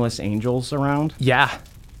weird wingless angels around? Yeah.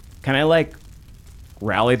 Can I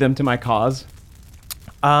rally them to my cause?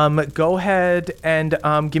 Go ahead and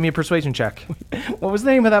give me a persuasion check. What was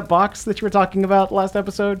the name of that box that you were talking about last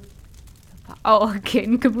episode? Oh,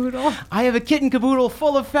 kitten caboodle. I have a kitten caboodle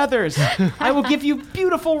full of feathers. I will give you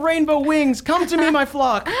beautiful rainbow wings. Come to me, my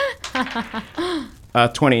flock.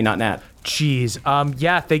 20, not nat. Jeez.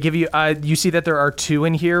 Yeah, they give you, you see that there are 2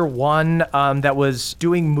 in here. One that was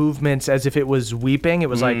doing movements as if it was weeping. It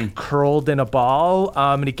was curled in a ball,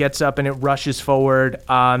 and it gets up and it rushes forward,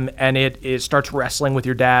 and it starts wrestling with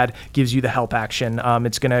your dad, gives you the help action.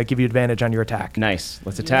 It's going to give you advantage on your attack. Nice.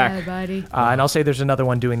 Let's attack. Yeah, buddy. And I'll say there's another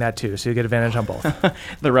one doing that too, so you get advantage on both.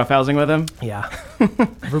 The roughhousing with him? Yeah.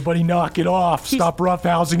 Everybody knock it off. Stop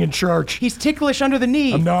roughhousing in church. He's ticklish under the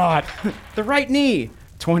knee. I'm not. The right knee.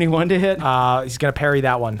 21 to hit? He's going to parry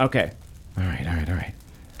that one. Okay. All right.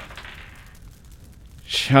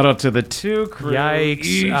 Shout out to the 2 crew.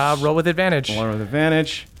 Yikes. Roll with advantage. Roll with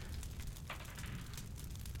advantage.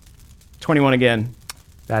 21 again.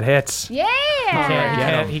 That hits.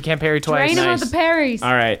 Yeah. He can't parry twice. Drain him Nice. of the parries.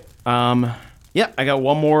 All right. Yeah, I got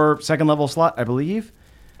one more 2nd level slot, I believe.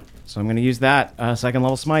 So I'm going to use that 2nd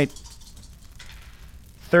level smite.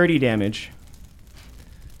 30 damage.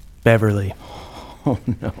 Beverly. Oh,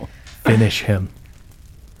 no. Finish him.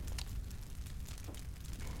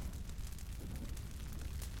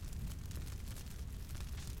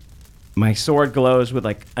 My sword glows with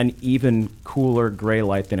an even cooler gray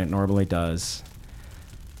light than it normally does.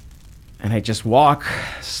 And I just walk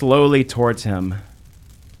slowly towards him.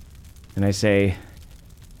 And I say,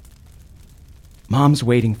 Mom's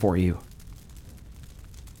waiting for you.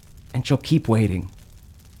 And she'll keep waiting.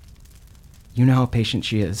 You know how patient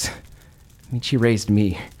she is. I mean, she raised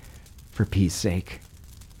me for peace sake.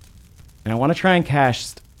 And I want to try and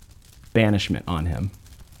cast banishment on him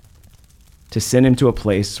to send him to a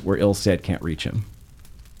place where Ilstead can't reach him.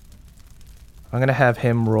 I'm going to have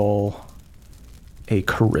him roll a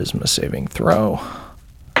charisma saving throw.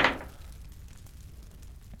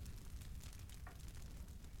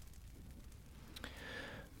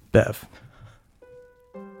 Bev.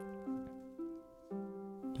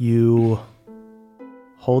 You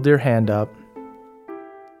hold your hand up.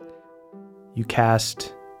 You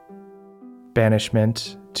cast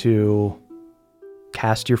banishment, to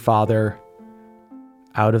cast your father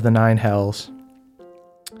out of the 9 hells.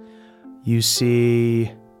 You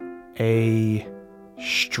see a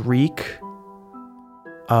streak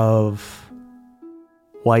of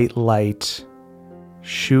white light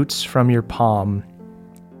shoots from your palm,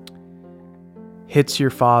 hits your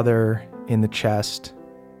father in the chest,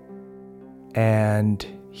 and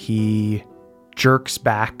he jerks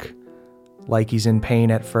back like he's in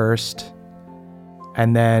pain at first,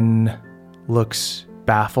 and then looks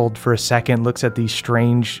baffled for a second, looks at these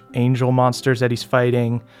strange angel monsters that he's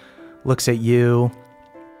fighting, looks at you,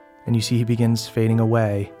 and you see he begins fading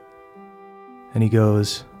away. And he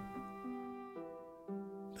goes,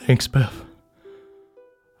 Thanks, Bev.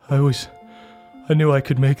 I knew I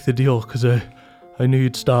could make the deal because I knew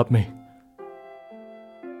you'd stop me.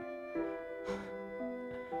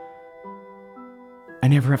 I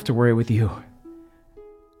never have to worry with you.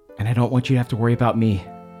 And I don't want you to have to worry about me.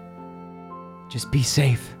 Just be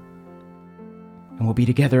safe. And we'll be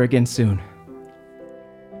together again soon.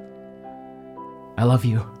 I love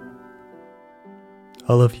you.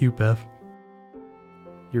 I love you, Bev.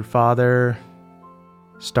 your father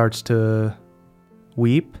starts to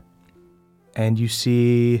weep, and you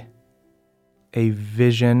see a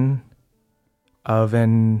vision of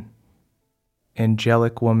an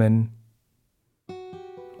angelic woman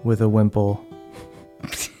with a wimple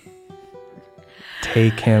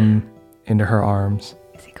take him into her arms.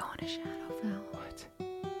 Is he going to Shadowfell? What?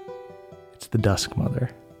 It's the Dusk Mother.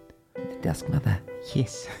 The Dusk Mother.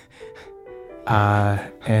 Yes.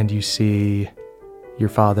 And you see your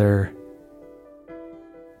father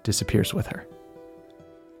disappears with her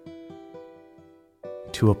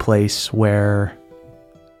to a place where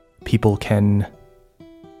people can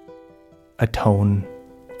atone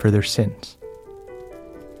for their sins.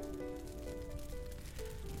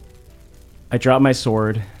 I drop my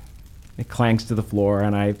sword. It clanks to the floor,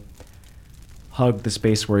 and I hug the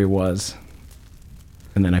space where he was.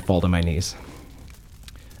 And then I fall to my knees.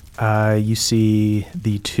 You see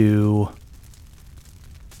the two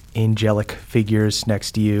angelic figures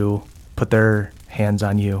next to you put their hands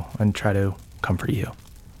on you and try to comfort you.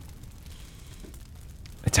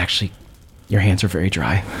 It's actually, your hands are very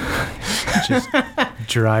dry. Just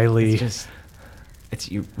dryly.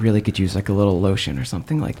 You really could use like a little lotion or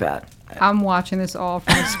something like that. I'm watching this all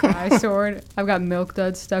from a sky sword. I've got milk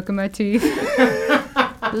duds stuck in my teeth.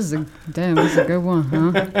 This is a good one,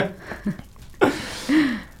 huh?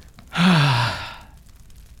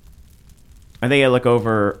 I think I look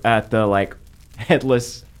over at the like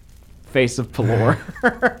headless face of Pelor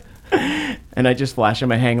and I just flash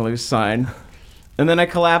him a hang loose sign. And then I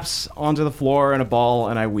collapse onto the floor in a ball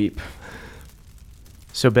and I weep.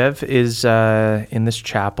 So Bev is in this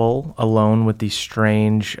chapel alone with these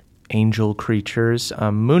strange angel creatures.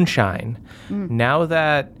 Moonshine, now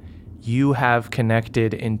that you have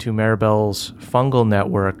connected into Maribel's fungal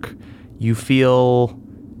network, you feel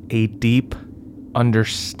a deep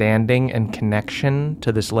understanding and connection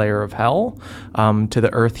to this layer of hell, to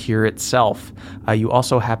the earth here itself. You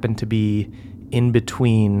also happen to be in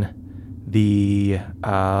between the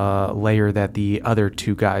layer that the other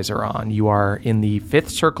two guys are on. You are in the 5th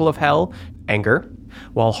circle of hell, anger,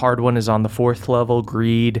 while Hard One is on the 4th level,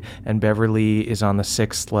 greed, and Beverly is on the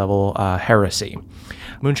 6th level, heresy.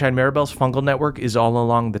 Moonshine, Maribel's fungal network is all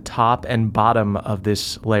along the top and bottom of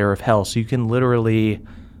this layer of hell, so you can literally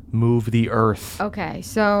move the earth. Okay,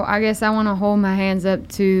 so I guess I want to hold my hands up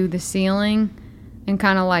to the ceiling and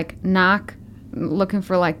kind of like knock, looking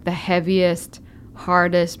for like the heaviest,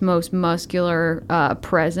 hardest, most muscular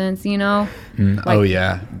presence, you know? Oh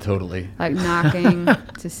yeah, totally. Like knocking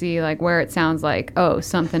to see like where it sounds like, oh,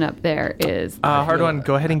 something up there is. Hard One,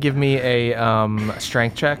 go ahead and give me a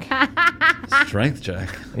strength check. Strength check.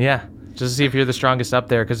 Yeah, just to see if you're the strongest up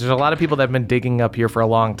there, because there's a lot of people that have been digging up here for a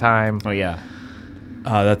long time. Oh yeah.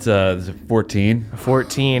 That's a 14.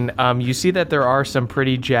 14. You see that there are some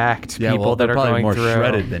pretty jacked people that are going more through.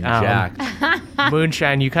 shredded than jacked.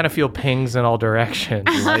 Moonshine, you kind of feel pings in all directions.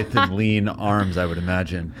 Lithe and lean arms, I would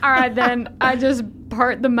imagine. All right, then I just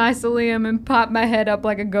part the mycelium and pop my head up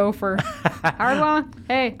like a gopher. Hard One?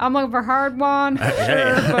 Hey, I'm looking for Hard One.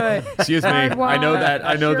 Sure, Excuse me. I know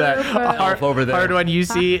that. Off over there. Hard One, you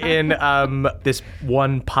see in this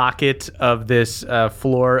one pocket of this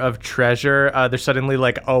floor of treasure, there's suddenly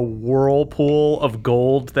like a whirlpool of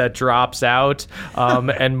gold that drops out,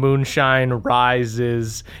 and Moonshine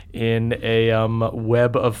rises in a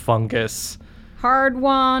web of fungus.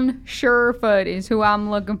 Hardwon Surefoot is who I'm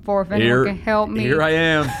looking for. If anyone can help me. Here I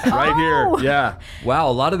am, right Oh! here. Yeah. Wow,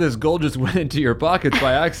 a lot of this gold just went into your pockets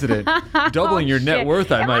by accident. Doubling your net Shit.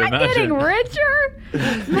 worth, I might Am I imagine. getting richer? You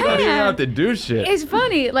don't even have to do shit. It's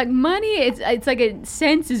funny, like money. It's like it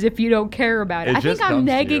senses if you don't care about it. It I think just I'm comes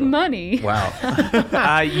to negging you. money.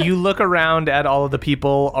 Wow. You look around at all of the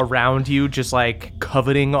people around you, just like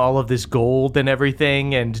coveting all of this gold and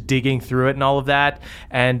everything, and digging through it and all of that.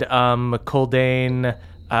 And Coldane,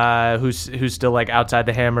 who's still like outside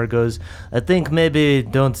the hammer, goes, "I think maybe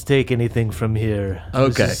don't take anything from here.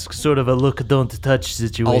 Okay. This is sort of a look, don't touch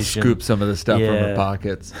situation." I'll scoop some of the stuff from Yeah. her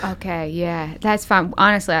pockets. Okay, yeah, that's fine.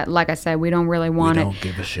 Honestly, like I said, we don't really We want don't it.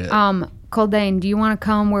 give a shit. Coldane, do you want to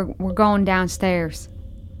come? We're going downstairs.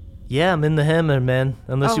 Yeah, I'm in the hammer, man.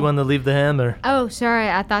 Unless you Oh. want to leave the hammer. Oh, sorry.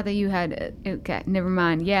 I thought that you had. Okay, never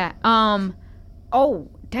mind. Yeah. Oh,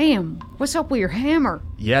 damn. What's up with your hammer?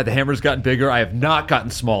 Yeah, the hammer's gotten bigger. I have not gotten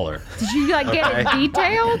smaller. Did you like get it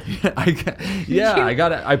detailed?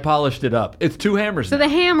 I polished it up. It's 2 hammers. So the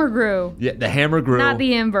hammer grew. Yeah, the hammer grew. Not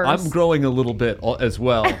the inverse. I'm growing a little bit as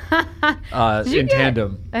well, Did you in get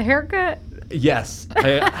tandem. A haircut? Yes,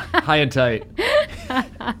 high and tight.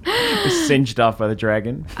 Just singed off by the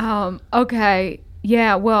dragon. Okay.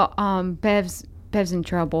 Yeah. Well, Bev's in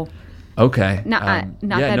trouble. Okay. Not yeah,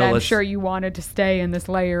 that no, I'm let's- sure you wanted to stay in this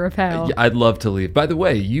layer of hell. Yeah, I'd love to leave. By the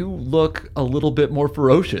way, you look a little bit more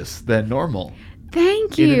ferocious than normal.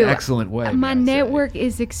 Thank In you. an excellent way. My may I say. network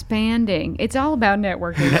is expanding. It's all about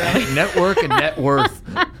networking, really. Network and net worth.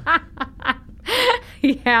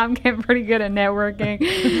 Yeah, I'm getting pretty good at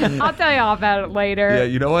networking. I'll tell you all about it later. Yeah,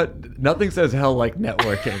 you know what? Nothing says hell like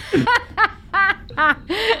networking.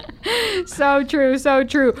 So true, so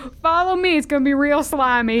true. Follow me. It's going to be real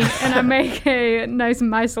slimy. And I make a nice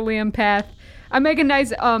mycelium path. I make a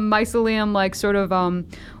nice mycelium, like sort of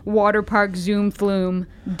water park zoom flume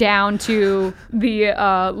down to the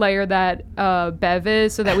layer that Bev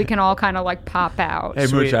is, so that we can all kind of like pop out. Hey,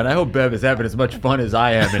 Moonshine, I hope Bev is having as much fun as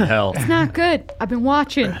I am in hell. It's not good. I've been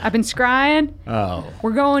watching. I've been scrying. Oh.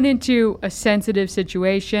 We're going into a sensitive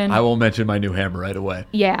situation. I won't mention my new hammer right away.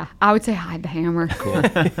 Yeah, I would say hide the hammer. Cool.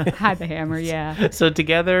 Hide the hammer, yeah. So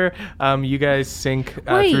together, you guys sink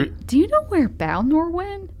Wait, through. do you know where Balnor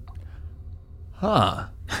went? Huh.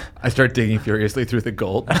 I start digging furiously through the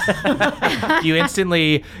gold.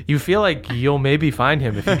 You feel like you'll maybe find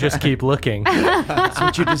him if you just keep looking. That's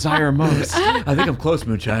what you desire most. I think I'm close,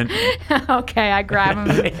 Moonshine. Okay, I grab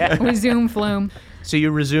him. We zoom flume. So you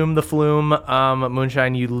resume the flume.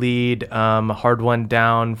 Moonshine, you lead Hard One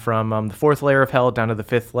down from the 4th layer of hell down to the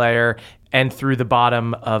 5th layer and through the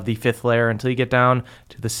bottom of the 5th layer until you get down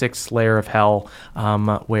to the 6th layer of hell,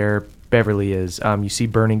 where Beverly is. You see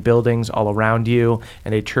burning buildings all around you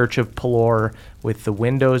and a church of Pelor with the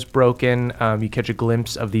windows broken. You catch a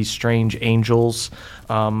glimpse of these strange angels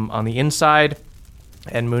on the inside.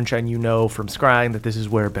 And Moonshine, you know from scrying that this is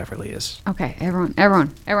where Beverly is. Okay, everyone,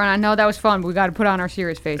 I know that was fun, but we got to put on our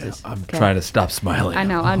serious faces. I'm Okay. trying to stop smiling. I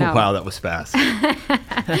know. Wow, that was fast.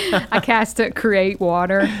 I cast to create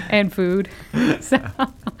water and food. So,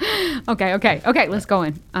 okay, let's go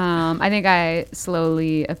in. I think I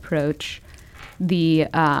slowly approach the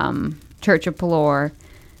Church of Pelor,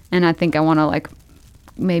 and I think I want to like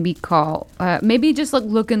maybe call, maybe just like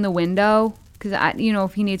look in the window. Because,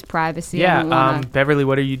 if he needs privacy, I don't wanna... Beverly,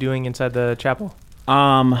 what are you doing inside the chapel?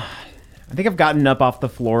 I think I've gotten up off the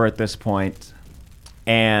floor at this point,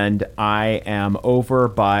 and I am over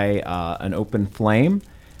by an open flame,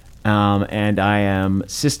 and I am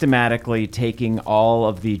systematically taking all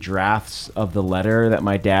of the drafts of the letter that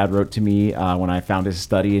my dad wrote to me when I found his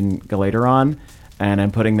study in Galateron, and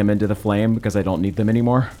I'm putting them into the flame because I don't need them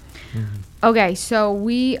anymore. Mm-hmm. Okay, so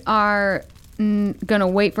we are gonna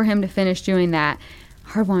wait for him to finish doing that.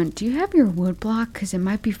 Hardwon, do you have your wood block? Because it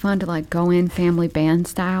might be fun to like go in family band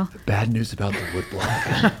style. Bad news about the wood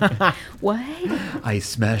block. What? I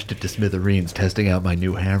smashed it to smithereens testing out my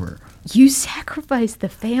new hammer. You sacrificed the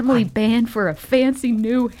family band for a fancy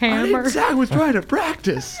new hammer? I was trying to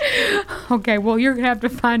practice. Okay, well, you're gonna have to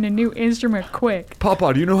find a new instrument quick.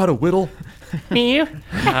 Papa, do you know how to whittle?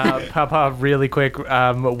 Papa really quick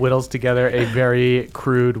whittles together a very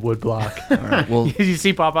crude wood block. All right, well, You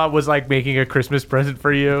see Papa was like making a Christmas present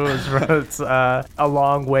for you. It's a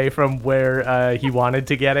long way from where he wanted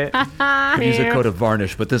to get it. could use a coat of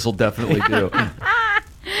varnish, but this will definitely do.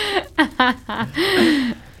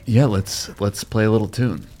 Yeah, let's play a little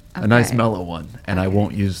tune. A nice Okay. mellow one, and I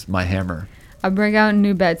won't use my hammer. I bring out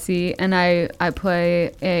New Betsy and I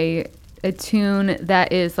play a tune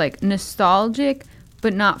that is like nostalgic,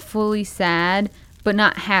 but not fully sad, but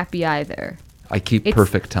not happy either. I keep It's-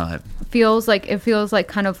 perfect time. feels like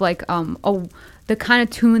kind of like the kind of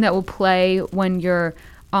tune that will play when you're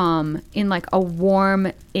in like a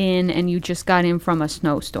warm inn and you just got in from a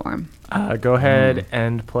snowstorm. Go ahead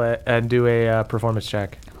and do a performance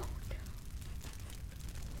check.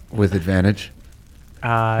 With advantage.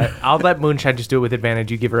 I'll let Moonshine just do it with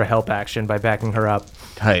advantage. You give her a help action by backing her up.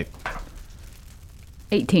 Tight.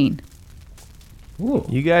 18. Ooh.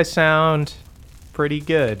 You guys sound pretty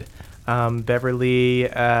good. Beverly,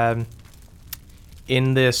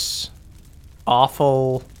 in this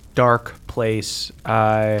awful, dark place,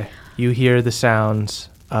 you hear the sounds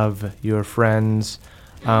of your friends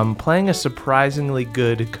playing a surprisingly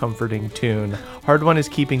good, comforting tune. Hard One is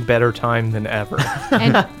keeping better time than ever.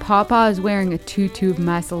 And Papa is wearing a tutu of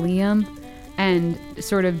mausoleum and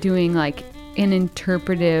sort of doing like an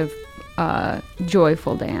interpretive,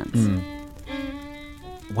 joyful dance.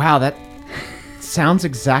 Wow, that sounds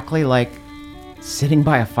exactly like sitting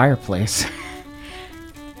by a fireplace.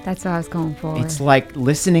 That's what I was going for. It's like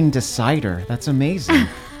listening to cider. That's amazing.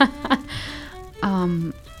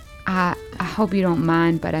 I hope you don't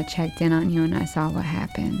mind, but I checked in on you and I saw what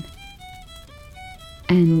happened.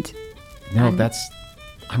 And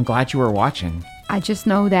I'm glad you were watching. I just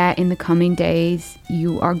know that in the coming days,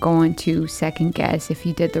 you are going to second guess if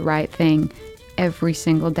you did the right thing every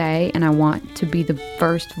single day, and I want to be the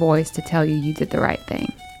first voice to tell you did the right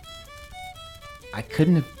thing. I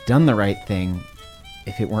couldn't have done the right thing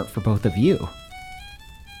if it weren't for both of you.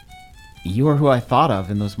 You are who I thought of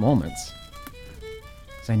in those moments.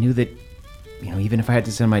 Because I knew that, even if I had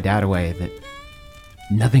to send my dad away, that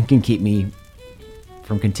nothing can keep me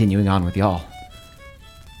from continuing on with y'all.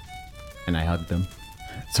 And I hugged them.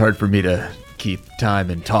 It's hard for me to keep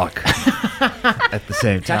time and talk at the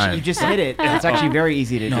same time. Actually, you just hit it. It's actually very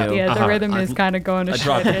easy to do. Yeah, the rhythm is kind of going to shit,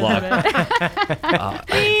 dropped the block.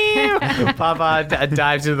 isn't it? Papa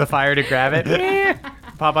dives into the fire to grab it.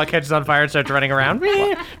 Papa catches on fire and starts running around.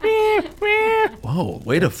 Whoa,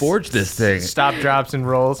 way to forge this thing. Stop, drops, and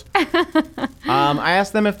rolls. I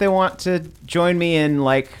asked them if they want to join me in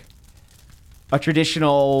like a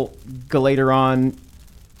traditional Galateron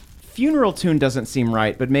funeral tune. Doesn't seem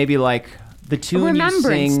right, but maybe like the tune you sing.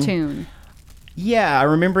 Remembrance tune. Yeah, a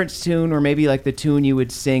remembrance tune, or maybe like the tune you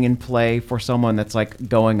would sing and play for someone that's like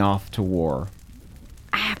going off to war.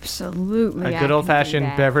 Absolutely. A good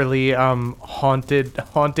old-fashioned Beverly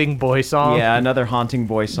haunting boy song. Yeah, another haunting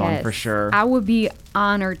boy song for sure. I would be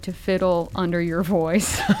honored to fiddle under your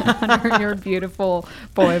voice, under your beautiful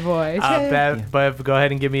boy voice. Bev, go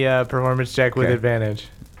ahead and give me a performance check with advantage.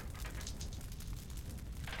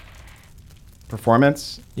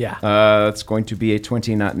 Performance? Yeah. It's going to be a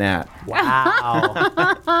 20, not nat.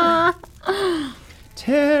 Wow.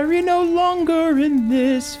 Tarry no longer in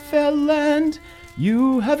this fell land.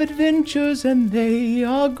 You have adventures and they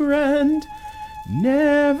are grand.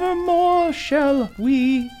 Nevermore shall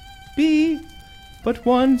we be, but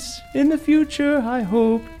once in the future I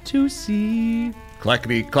hope to see.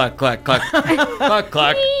 Clackety, clack, clack, clack, clack,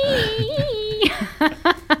 clack.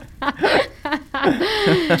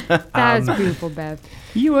 That was beautiful, Bev.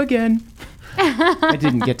 You again. I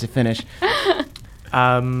didn't get to finish.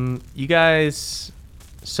 You guys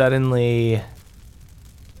suddenly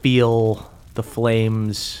feel the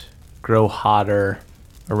flames grow hotter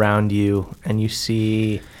around you, and you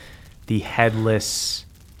see the headless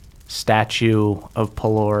statue of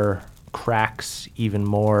Pelor cracks even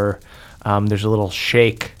more. There's a little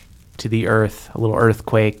shake to the earth, a little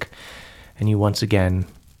earthquake, and you once again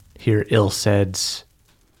hear Ilsed's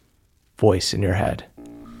voice in your head.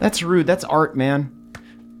 That's rude. That's art, man.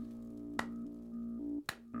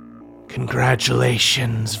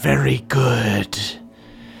 Congratulations. Very good.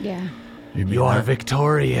 Yeah. You are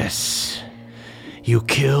victorious. You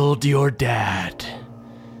killed your dad.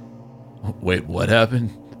 Wait, what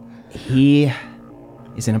happened? He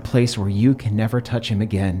is in a place where you can never touch him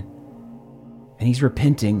again. And he's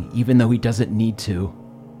repenting even though he doesn't need to.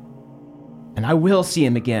 And I will see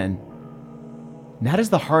him again. And that is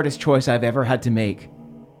the hardest choice I've ever had to make.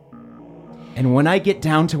 And when I get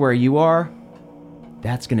down to where you are,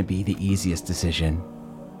 that's going to be the easiest decision.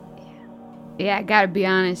 Yeah, I gotta be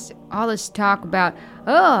honest. All this talk about,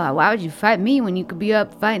 why would you fight me when you could be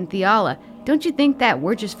up fighting Theala? Don't you think that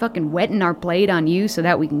we're just fucking wetting our blade on you so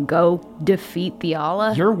that we can go defeat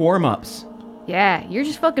Theala? Your warm-ups. Yeah, you're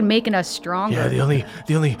just fucking making us stronger. Yeah, the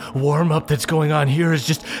only warm up that's going on here is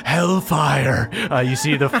just Hellfire. You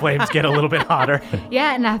see the flames get a little bit hotter.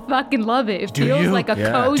 Yeah, and I fucking love it. It feels like a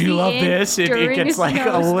cozy. Do you love inn this? It gets like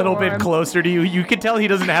a little bit closer to you. You can tell he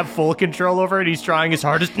doesn't have full control over it. He's trying his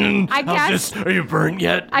hardest. Are you burnt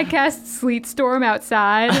yet? I cast Sleet Storm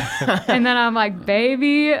outside, and then I'm like,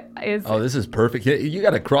 baby, This is perfect. You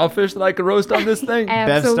got a crawfish that I could roast on this thing?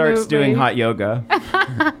 Bev starts doing hot yoga.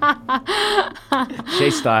 Shay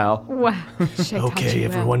style. Wow. Shay taught Okay, you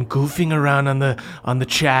well. everyone goofing around on the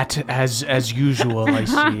chat as usual, I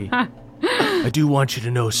see. I do want you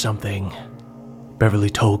to know something.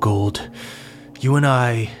 Beverly Tollgold, you and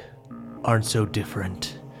I aren't so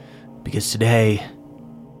different. Because today,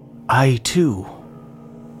 I too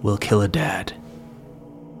will kill a dad.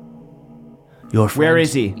 Your friend. Where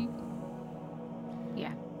is he?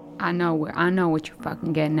 Yeah, I know what you're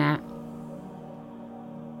fucking getting at.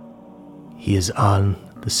 He is on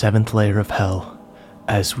the 7th layer of hell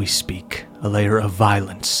as we speak. A layer of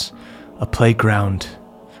violence. A playground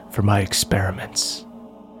for my experiments.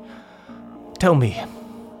 Tell me,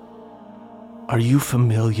 are you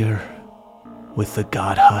familiar with the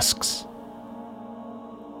god husks?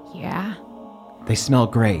 Yeah, They smell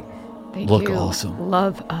great. they Look do. awesome.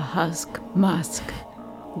 Love a husk musk.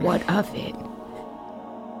 What of it?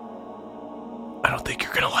 I don't think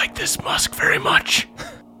you're gonna like this musk very much.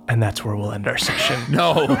 And that's where we'll end our session.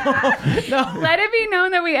 No. Let it be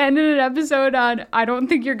known that we ended an episode on, I don't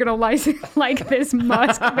think you're going to like this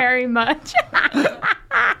musk very much.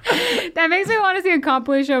 That makes me want to see a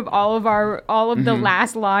compilation of all of the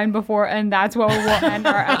last line before, and that's what we'll end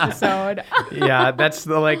our episode. Yeah, that's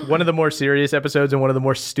one of the more serious episodes and one of the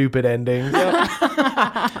more stupid endings.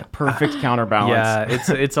 Perfect counterbalance.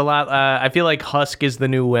 Yeah, it's a lot. I feel like Husk is the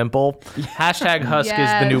new Wimple. Hashtag Husk is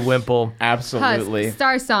the new Wimple. Absolutely. Husk,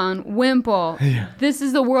 Star Song, Wimple. This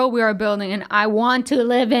is the world we are building, and I want to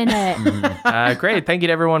live in it. Great. Thank you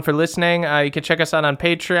to everyone for listening. You can check us out on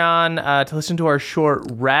Patreon to listen to our short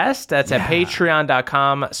rest. That's at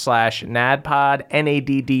patreon.com/NADPOD,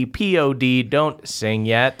 NADDPOD. Don't sing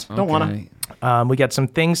yet. Don't want to. We got some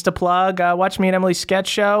things to plug. Watch me and Emily's sketch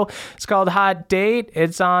show. It's called Hot Date.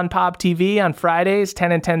 It's on Pop TV on Fridays,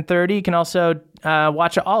 10 and 10:30. You can also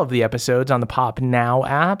watch all of the episodes on the Pop Now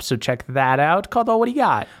app, so check that out. Caldwell, what do you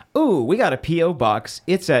got? Ooh, we got a P.O. box.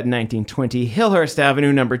 It's at 1920 Hillhurst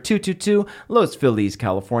Avenue, number 222, Los Feliz,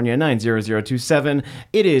 California, 90027.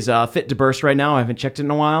 It is fit to burst right now. I haven't checked it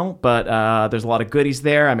in a while, but there's a lot of goodies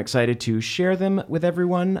there. I'm excited to share them with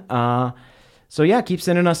everyone. So yeah, keep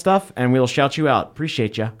sending us stuff, and we'll shout you out.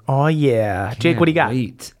 Appreciate you. Oh, yeah. Jake, what do you got?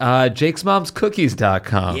 Wait.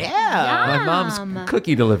 JakesMomsCookies.com. Yeah. My mom's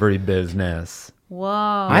cookie delivery business. Whoa.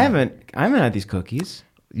 I haven't had these cookies.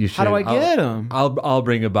 You should. How do I get them? I'll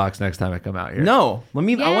bring a box next time I come out here. No, I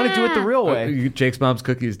want to do it the real way.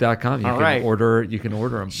 JakesMomsCookies.com. All right. You can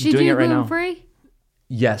order them. She doing do it right now. gluten-free?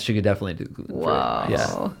 Yes, she could definitely do gluten free. Whoa.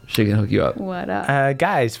 Yeah, she can hook you up. What up?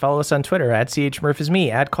 Guys, follow us on Twitter at CHMurph is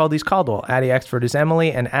me, at Caldy's Caldwell, at EXford is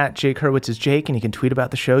Emily, and at Jake Hurwitz is Jake, and you can tweet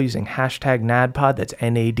about the show using hashtag NADPOD. That's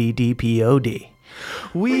NADDPOD.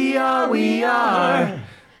 We are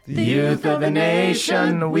the youth of the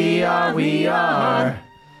nation. We are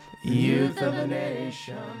youth of the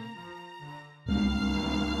nation.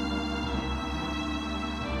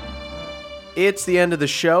 It's the end of the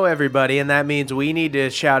show, everybody, and that means we need to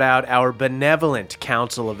shout out our benevolent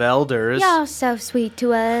Council of Elders. Y'all so sweet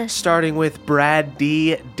to us. Starting with Brad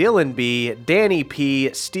D., Dylan B., Danny P.,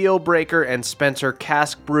 Steelbreaker, and Spencer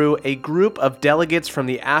Caskbrew, a group of delegates from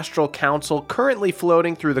the Astral Council currently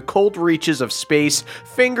floating through the cold reaches of space.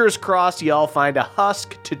 Fingers crossed y'all find a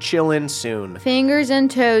husk to chill in soon. Fingers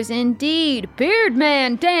and toes indeed.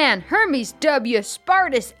 Beardman Dan, Hermes W,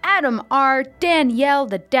 Spartus, Adam R, Danielle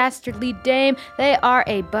the Dastardly Dame. They are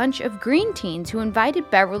a bunch of green teens who invited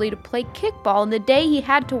Beverly to play kickball on the day he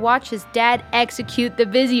had to watch his dad execute the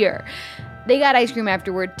Vizier. They got ice cream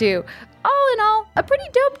afterward too. All in all, a pretty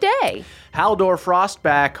dope day. Haldor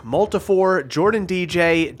Frostback, Multifor, Jordan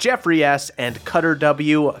DJ, Jeffrey S., and Cutter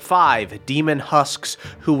W., 5 demon husks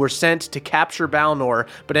who were sent to capture Balnor,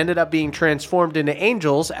 but ended up being transformed into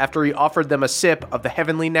angels after he offered them a sip of the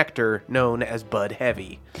heavenly nectar known as Bud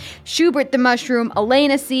Heavy. Schubert the Mushroom,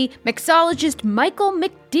 Elena C., mixologist Michael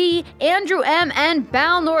McD., Andrew M., and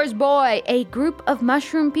Balnor's Boy, a group of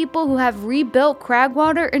mushroom people who have rebuilt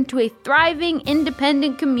Cragwater into a thriving,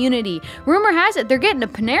 independent community. Rumor has it they're getting a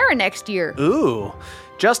Panera next year. Ooh.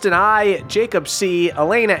 Justin I, Jacob C,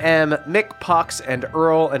 Elena M, Mick Pucks, and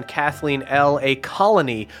Earl and Kathleen L, a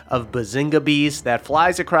colony of Bazinga bees that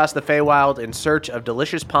flies across the Feywild in search of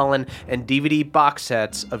delicious pollen and DVD box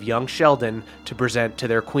sets of young Sheldon to present to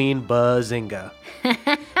their queen, Bazinga.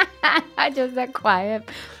 Just that quiet.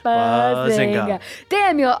 Bazinga.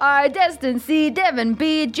 Daniel R, Destin C, Devin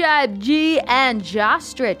B, Jibe G, and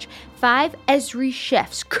Jostrich. 5 Esri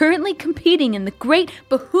chefs currently competing in the Great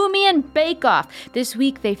Bohemian Bake Off. This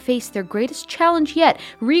week they face their greatest challenge yet,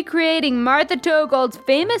 recreating Martha Togold's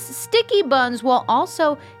famous sticky buns while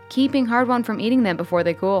also keeping Hard One from eating them before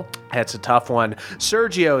they cool. That's a tough one.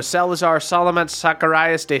 Sergio, Salazar, Solomon,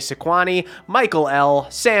 Zacharias de Sequani, Michael L.,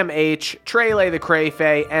 Sam H., Trele the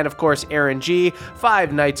Crayfay, and of course Aaron G.,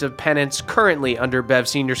 5 Knights of Penance currently under Bev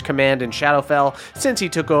Sr.'s command in Shadowfell. Since he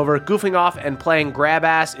took over, goofing off and playing grab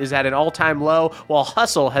ass is at an all-time low, while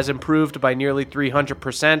Hustle has improved by nearly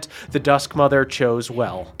 300%. The Dusk Mother chose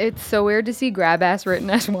well. It's so weird to see grab ass written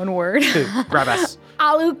as one word. Grab ass.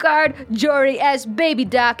 Alucard, Jory S., Baby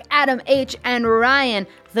Doc, Adam H., and Ryan,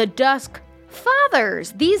 the Dusk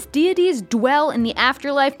Fathers. These deities dwell in the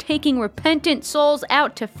afterlife, taking repentant souls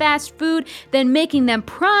out to fast food, then making them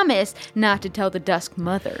promise not to tell the Dusk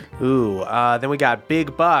Mother. Ooh, then we got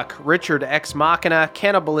Big Buck, Richard Ex Machina,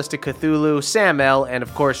 Cannibalistic Cthulhu, Sam L., and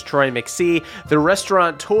of course Troy McSee, the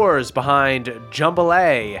restaurateurs behind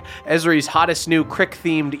Jambalaya, Esri's hottest new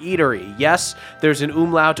crick-themed eatery. Yes, there's an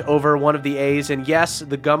umlaut over one of the A's, and yes,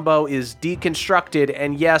 the gumbo is deconstructed,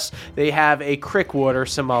 and yes, they have a crick water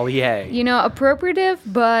sommelier. You know, appropriative,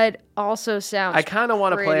 but also sounds I kind of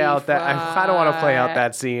want to play out that. I kind of want to play out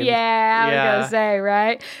that scene. Yeah, I was gonna say,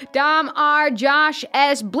 right? Dom R, Josh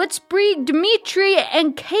S, Blitzkrieg, Dimitri,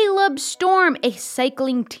 and Caleb Storm, a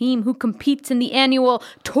cycling team who competes in the annual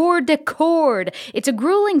Tour de Corde. It's a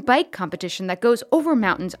grueling bike competition that goes over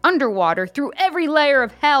mountains, underwater, through every layer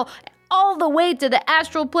of hell, all the way to the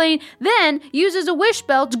astral plane, then uses a wish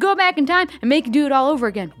spell to go back in time and make you do it all over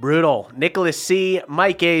again. Brutal. Nicholas C.,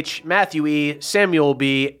 Mike H., Matthew E., Samuel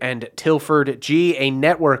B., and Tilford G., a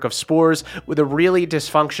network of spores with a really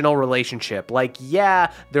dysfunctional relationship. Like,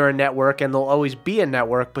 yeah, they're a network and they'll always be a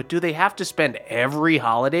network, but do they have to spend every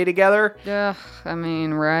holiday together? Ugh, I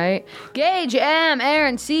mean, right? Gage M.,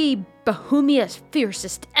 Aaron C., Bohemia's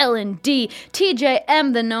fiercest L&D,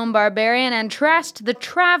 TJM the Gnome Barbarian, and Trast the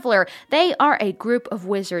Traveler. They are a group of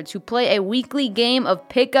wizards who play a weekly game of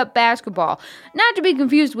pickup basketball. Not to be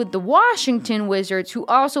confused with the Washington Wizards, who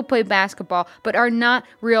also play basketball, but are not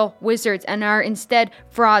real wizards and are instead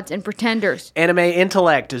frauds and pretenders. Anime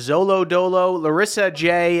Intellect, Zolo Dolo, Larissa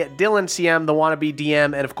J, Dylan CM, the wannabe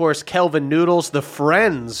DM, and of course Kelvin Noodles, the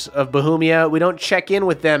friends of Bohemia. We don't check in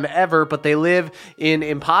with them ever, but they live in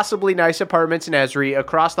impossibly nice apartments in Esri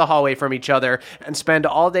across the hallway from each other and spend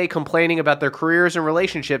all day complaining about their careers and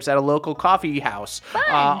relationships at a local coffee house.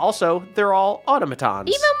 Also, they're all automatons.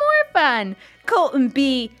 Even more fun. Colton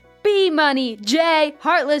B., B-Money, J,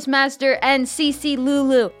 Heartless Master, and CC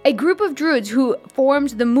Lulu, a group of druids who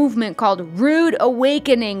formed the movement called Rude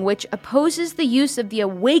Awakening, which opposes the use of the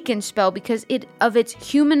Awaken spell because of its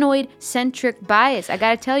humanoid-centric bias. I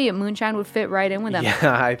gotta tell you, Moonshine would fit right in with them.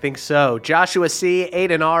 Yeah, I think so. Joshua C.,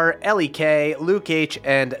 Aiden R., Ellie K., Luke H.,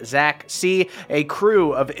 and Zach C., a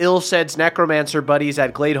crew of Ilsed's necromancer buddies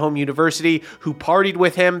at Gladeholm University who partied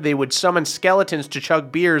with him. They would summon skeletons to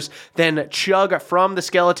chug beers, then chug from the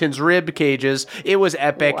skeletons' rib cages. It was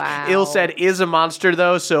epic. Wow. Ilsed is a monster,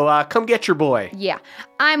 though, so come get your boy. Yeah.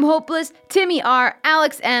 I'm Hopeless, Timmy R.,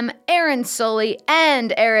 Alex M., Aaron Sully,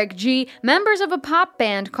 and Eric G., members of a pop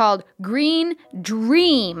band called Green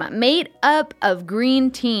Dream, made up of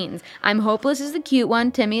green teens. I'm Hopeless is the cute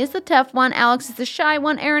one, Timmy is the tough one, Alex is the shy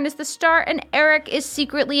one, Aaron is the star, and Eric is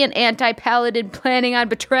secretly an anti-paladin planning on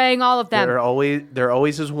betraying all of them. There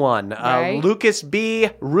always is one. Right? Lucas B.,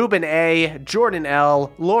 Ruben A., Jordan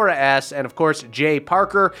L., Laura S., and of course Jay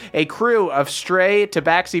Parker, a crew of stray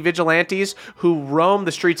tabaxi vigilantes who roam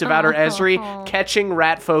the streets of Outer Esri, catching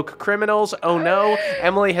rat folk criminals. Oh no,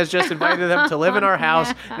 Emily has just invited them to live in our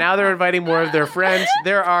house. Now they're inviting more of their friends.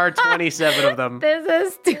 There are 27 of them. This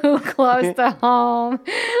is too close to home.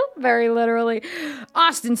 Very literally.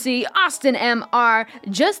 Austin C., Austin M.R.,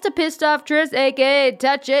 Just a Pissed Off Triss, a.k.a.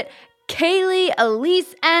 Touch It, Kaylee,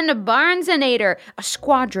 Elise, and Barnesonator, a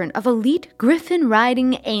squadron of elite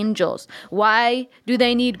griffin-riding angels. Why do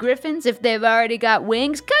they need griffins if they've already got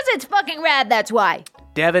wings? 'Cause it's fucking rad, that's why.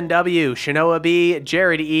 Devin W., Shanoa B.,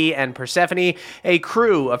 Jared E., and Persephone, a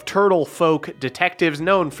crew of turtle folk detectives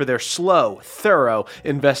known for their slow, thorough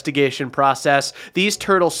investigation process. These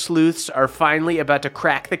turtle sleuths are finally about to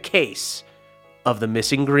crack the case of the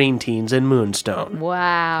missing green teens in Moonstone.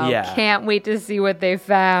 Wow. Yeah. Can't wait to see what they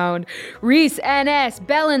found. Reese NS,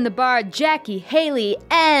 Bellin the Bard, Jackie, Haley,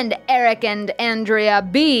 and Eric and Andrea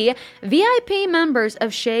B, VIP members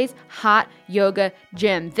of Shay's Hot Yoga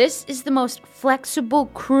Gym. This is the most flexible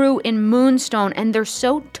crew in Moonstone, and they're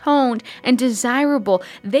so toned and desirable.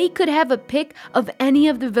 They could have a pick of any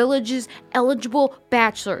of the village's eligible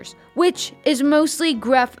bachelors, which is mostly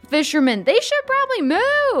gruff fishermen. They should probably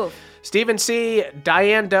move. Stephen C.,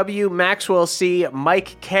 Diane W., Maxwell C.,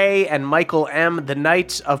 Mike K., and Michael M., the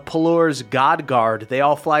Knights of Pelor's God Guard. They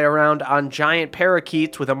all fly around on giant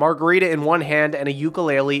parakeets with a margarita in one hand and a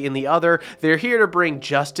ukulele in the other. They're here to bring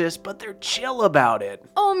justice, but they're chill about it.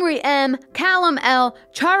 Omri M., Callum L.,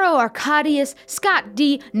 Charo Arcadius, Scott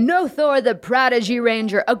D., Nothor the Prodigy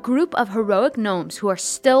Ranger, a group of heroic gnomes who are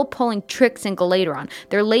still pulling tricks in Galateron.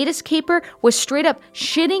 Their latest caper was straight up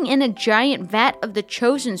shitting in a giant vat of the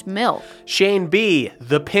Chosen's milk. Shane B.,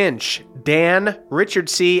 The Pinch, Dan, Richard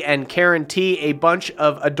C., and Karen T., a bunch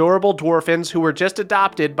of adorable dwarfins who were just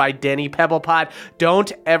adopted by Denny Pebblepot.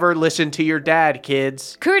 Don't ever listen to your dad,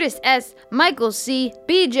 kids. Curtis S., Michael C.,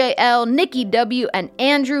 BJ L., Nikki W., and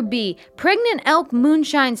Andrew B. Pregnant elk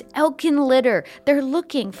moonshine's elkin litter. They're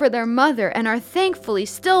looking for their mother and are thankfully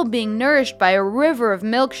still being nourished by a river of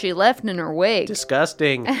milk she left in her wake.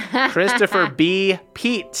 Disgusting. Christopher B.,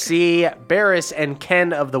 Pete C., Barris and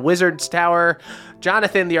Ken of the Wizard's Tower,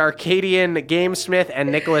 Jonathan the Arcadian Gamesmith,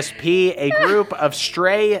 and Nicholas P., a group of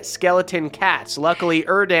stray skeleton cats. Luckily,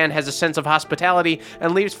 Erdan has a sense of hospitality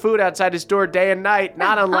and leaves food outside his door day and night,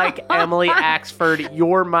 not unlike Emily Axford.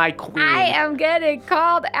 You're my queen. I am getting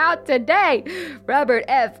called out today. Robert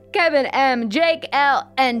F., Kevin M., Jake L.,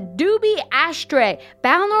 and Doobie Ashtray,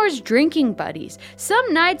 Balnor's drinking buddies.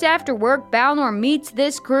 Some nights after work, Balnor meets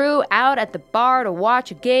this crew out at the bar to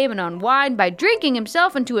watch a game and unwind by drinking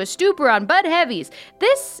himself into a stupor on Bud Heavies.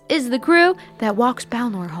 This is the crew that walks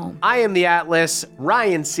Balnor home. I am the Atlas,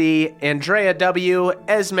 Ryan C., Andrea W.,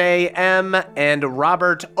 Esme M., and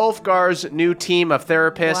Robert Ulfgar's new team of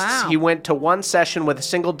therapists. Wow. He went to one session with a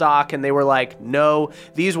single doc, and they were like, no,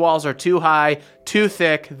 these walls are too high, too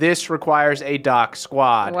thick. This requires a doc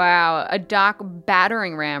squad. Wow, a doc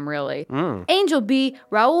battering ram, really. Angel B.,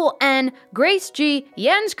 Raul N., Grace G.,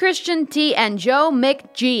 Jens Christian T., and Joe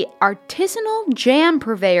Mick G., artisanal jam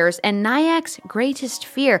purveyors and Nyak's greatest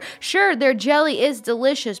fear. Sure, their jelly is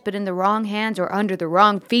delicious, but in the wrong hands or under the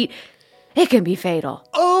wrong feet, it can be fatal.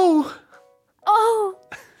 Oh!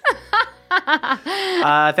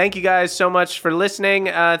 Thank you guys so much for listening.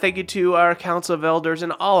 Thank you to our Council of Elders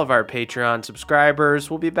and all of our Patreon subscribers.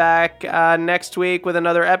 We'll be back next week with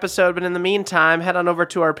another episode, but in the meantime, head on over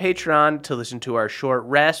to our Patreon to listen to our short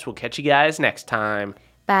rest. We'll catch you guys next time.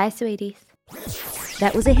 Bye, sweeties.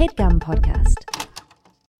 That was a HeadGum podcast.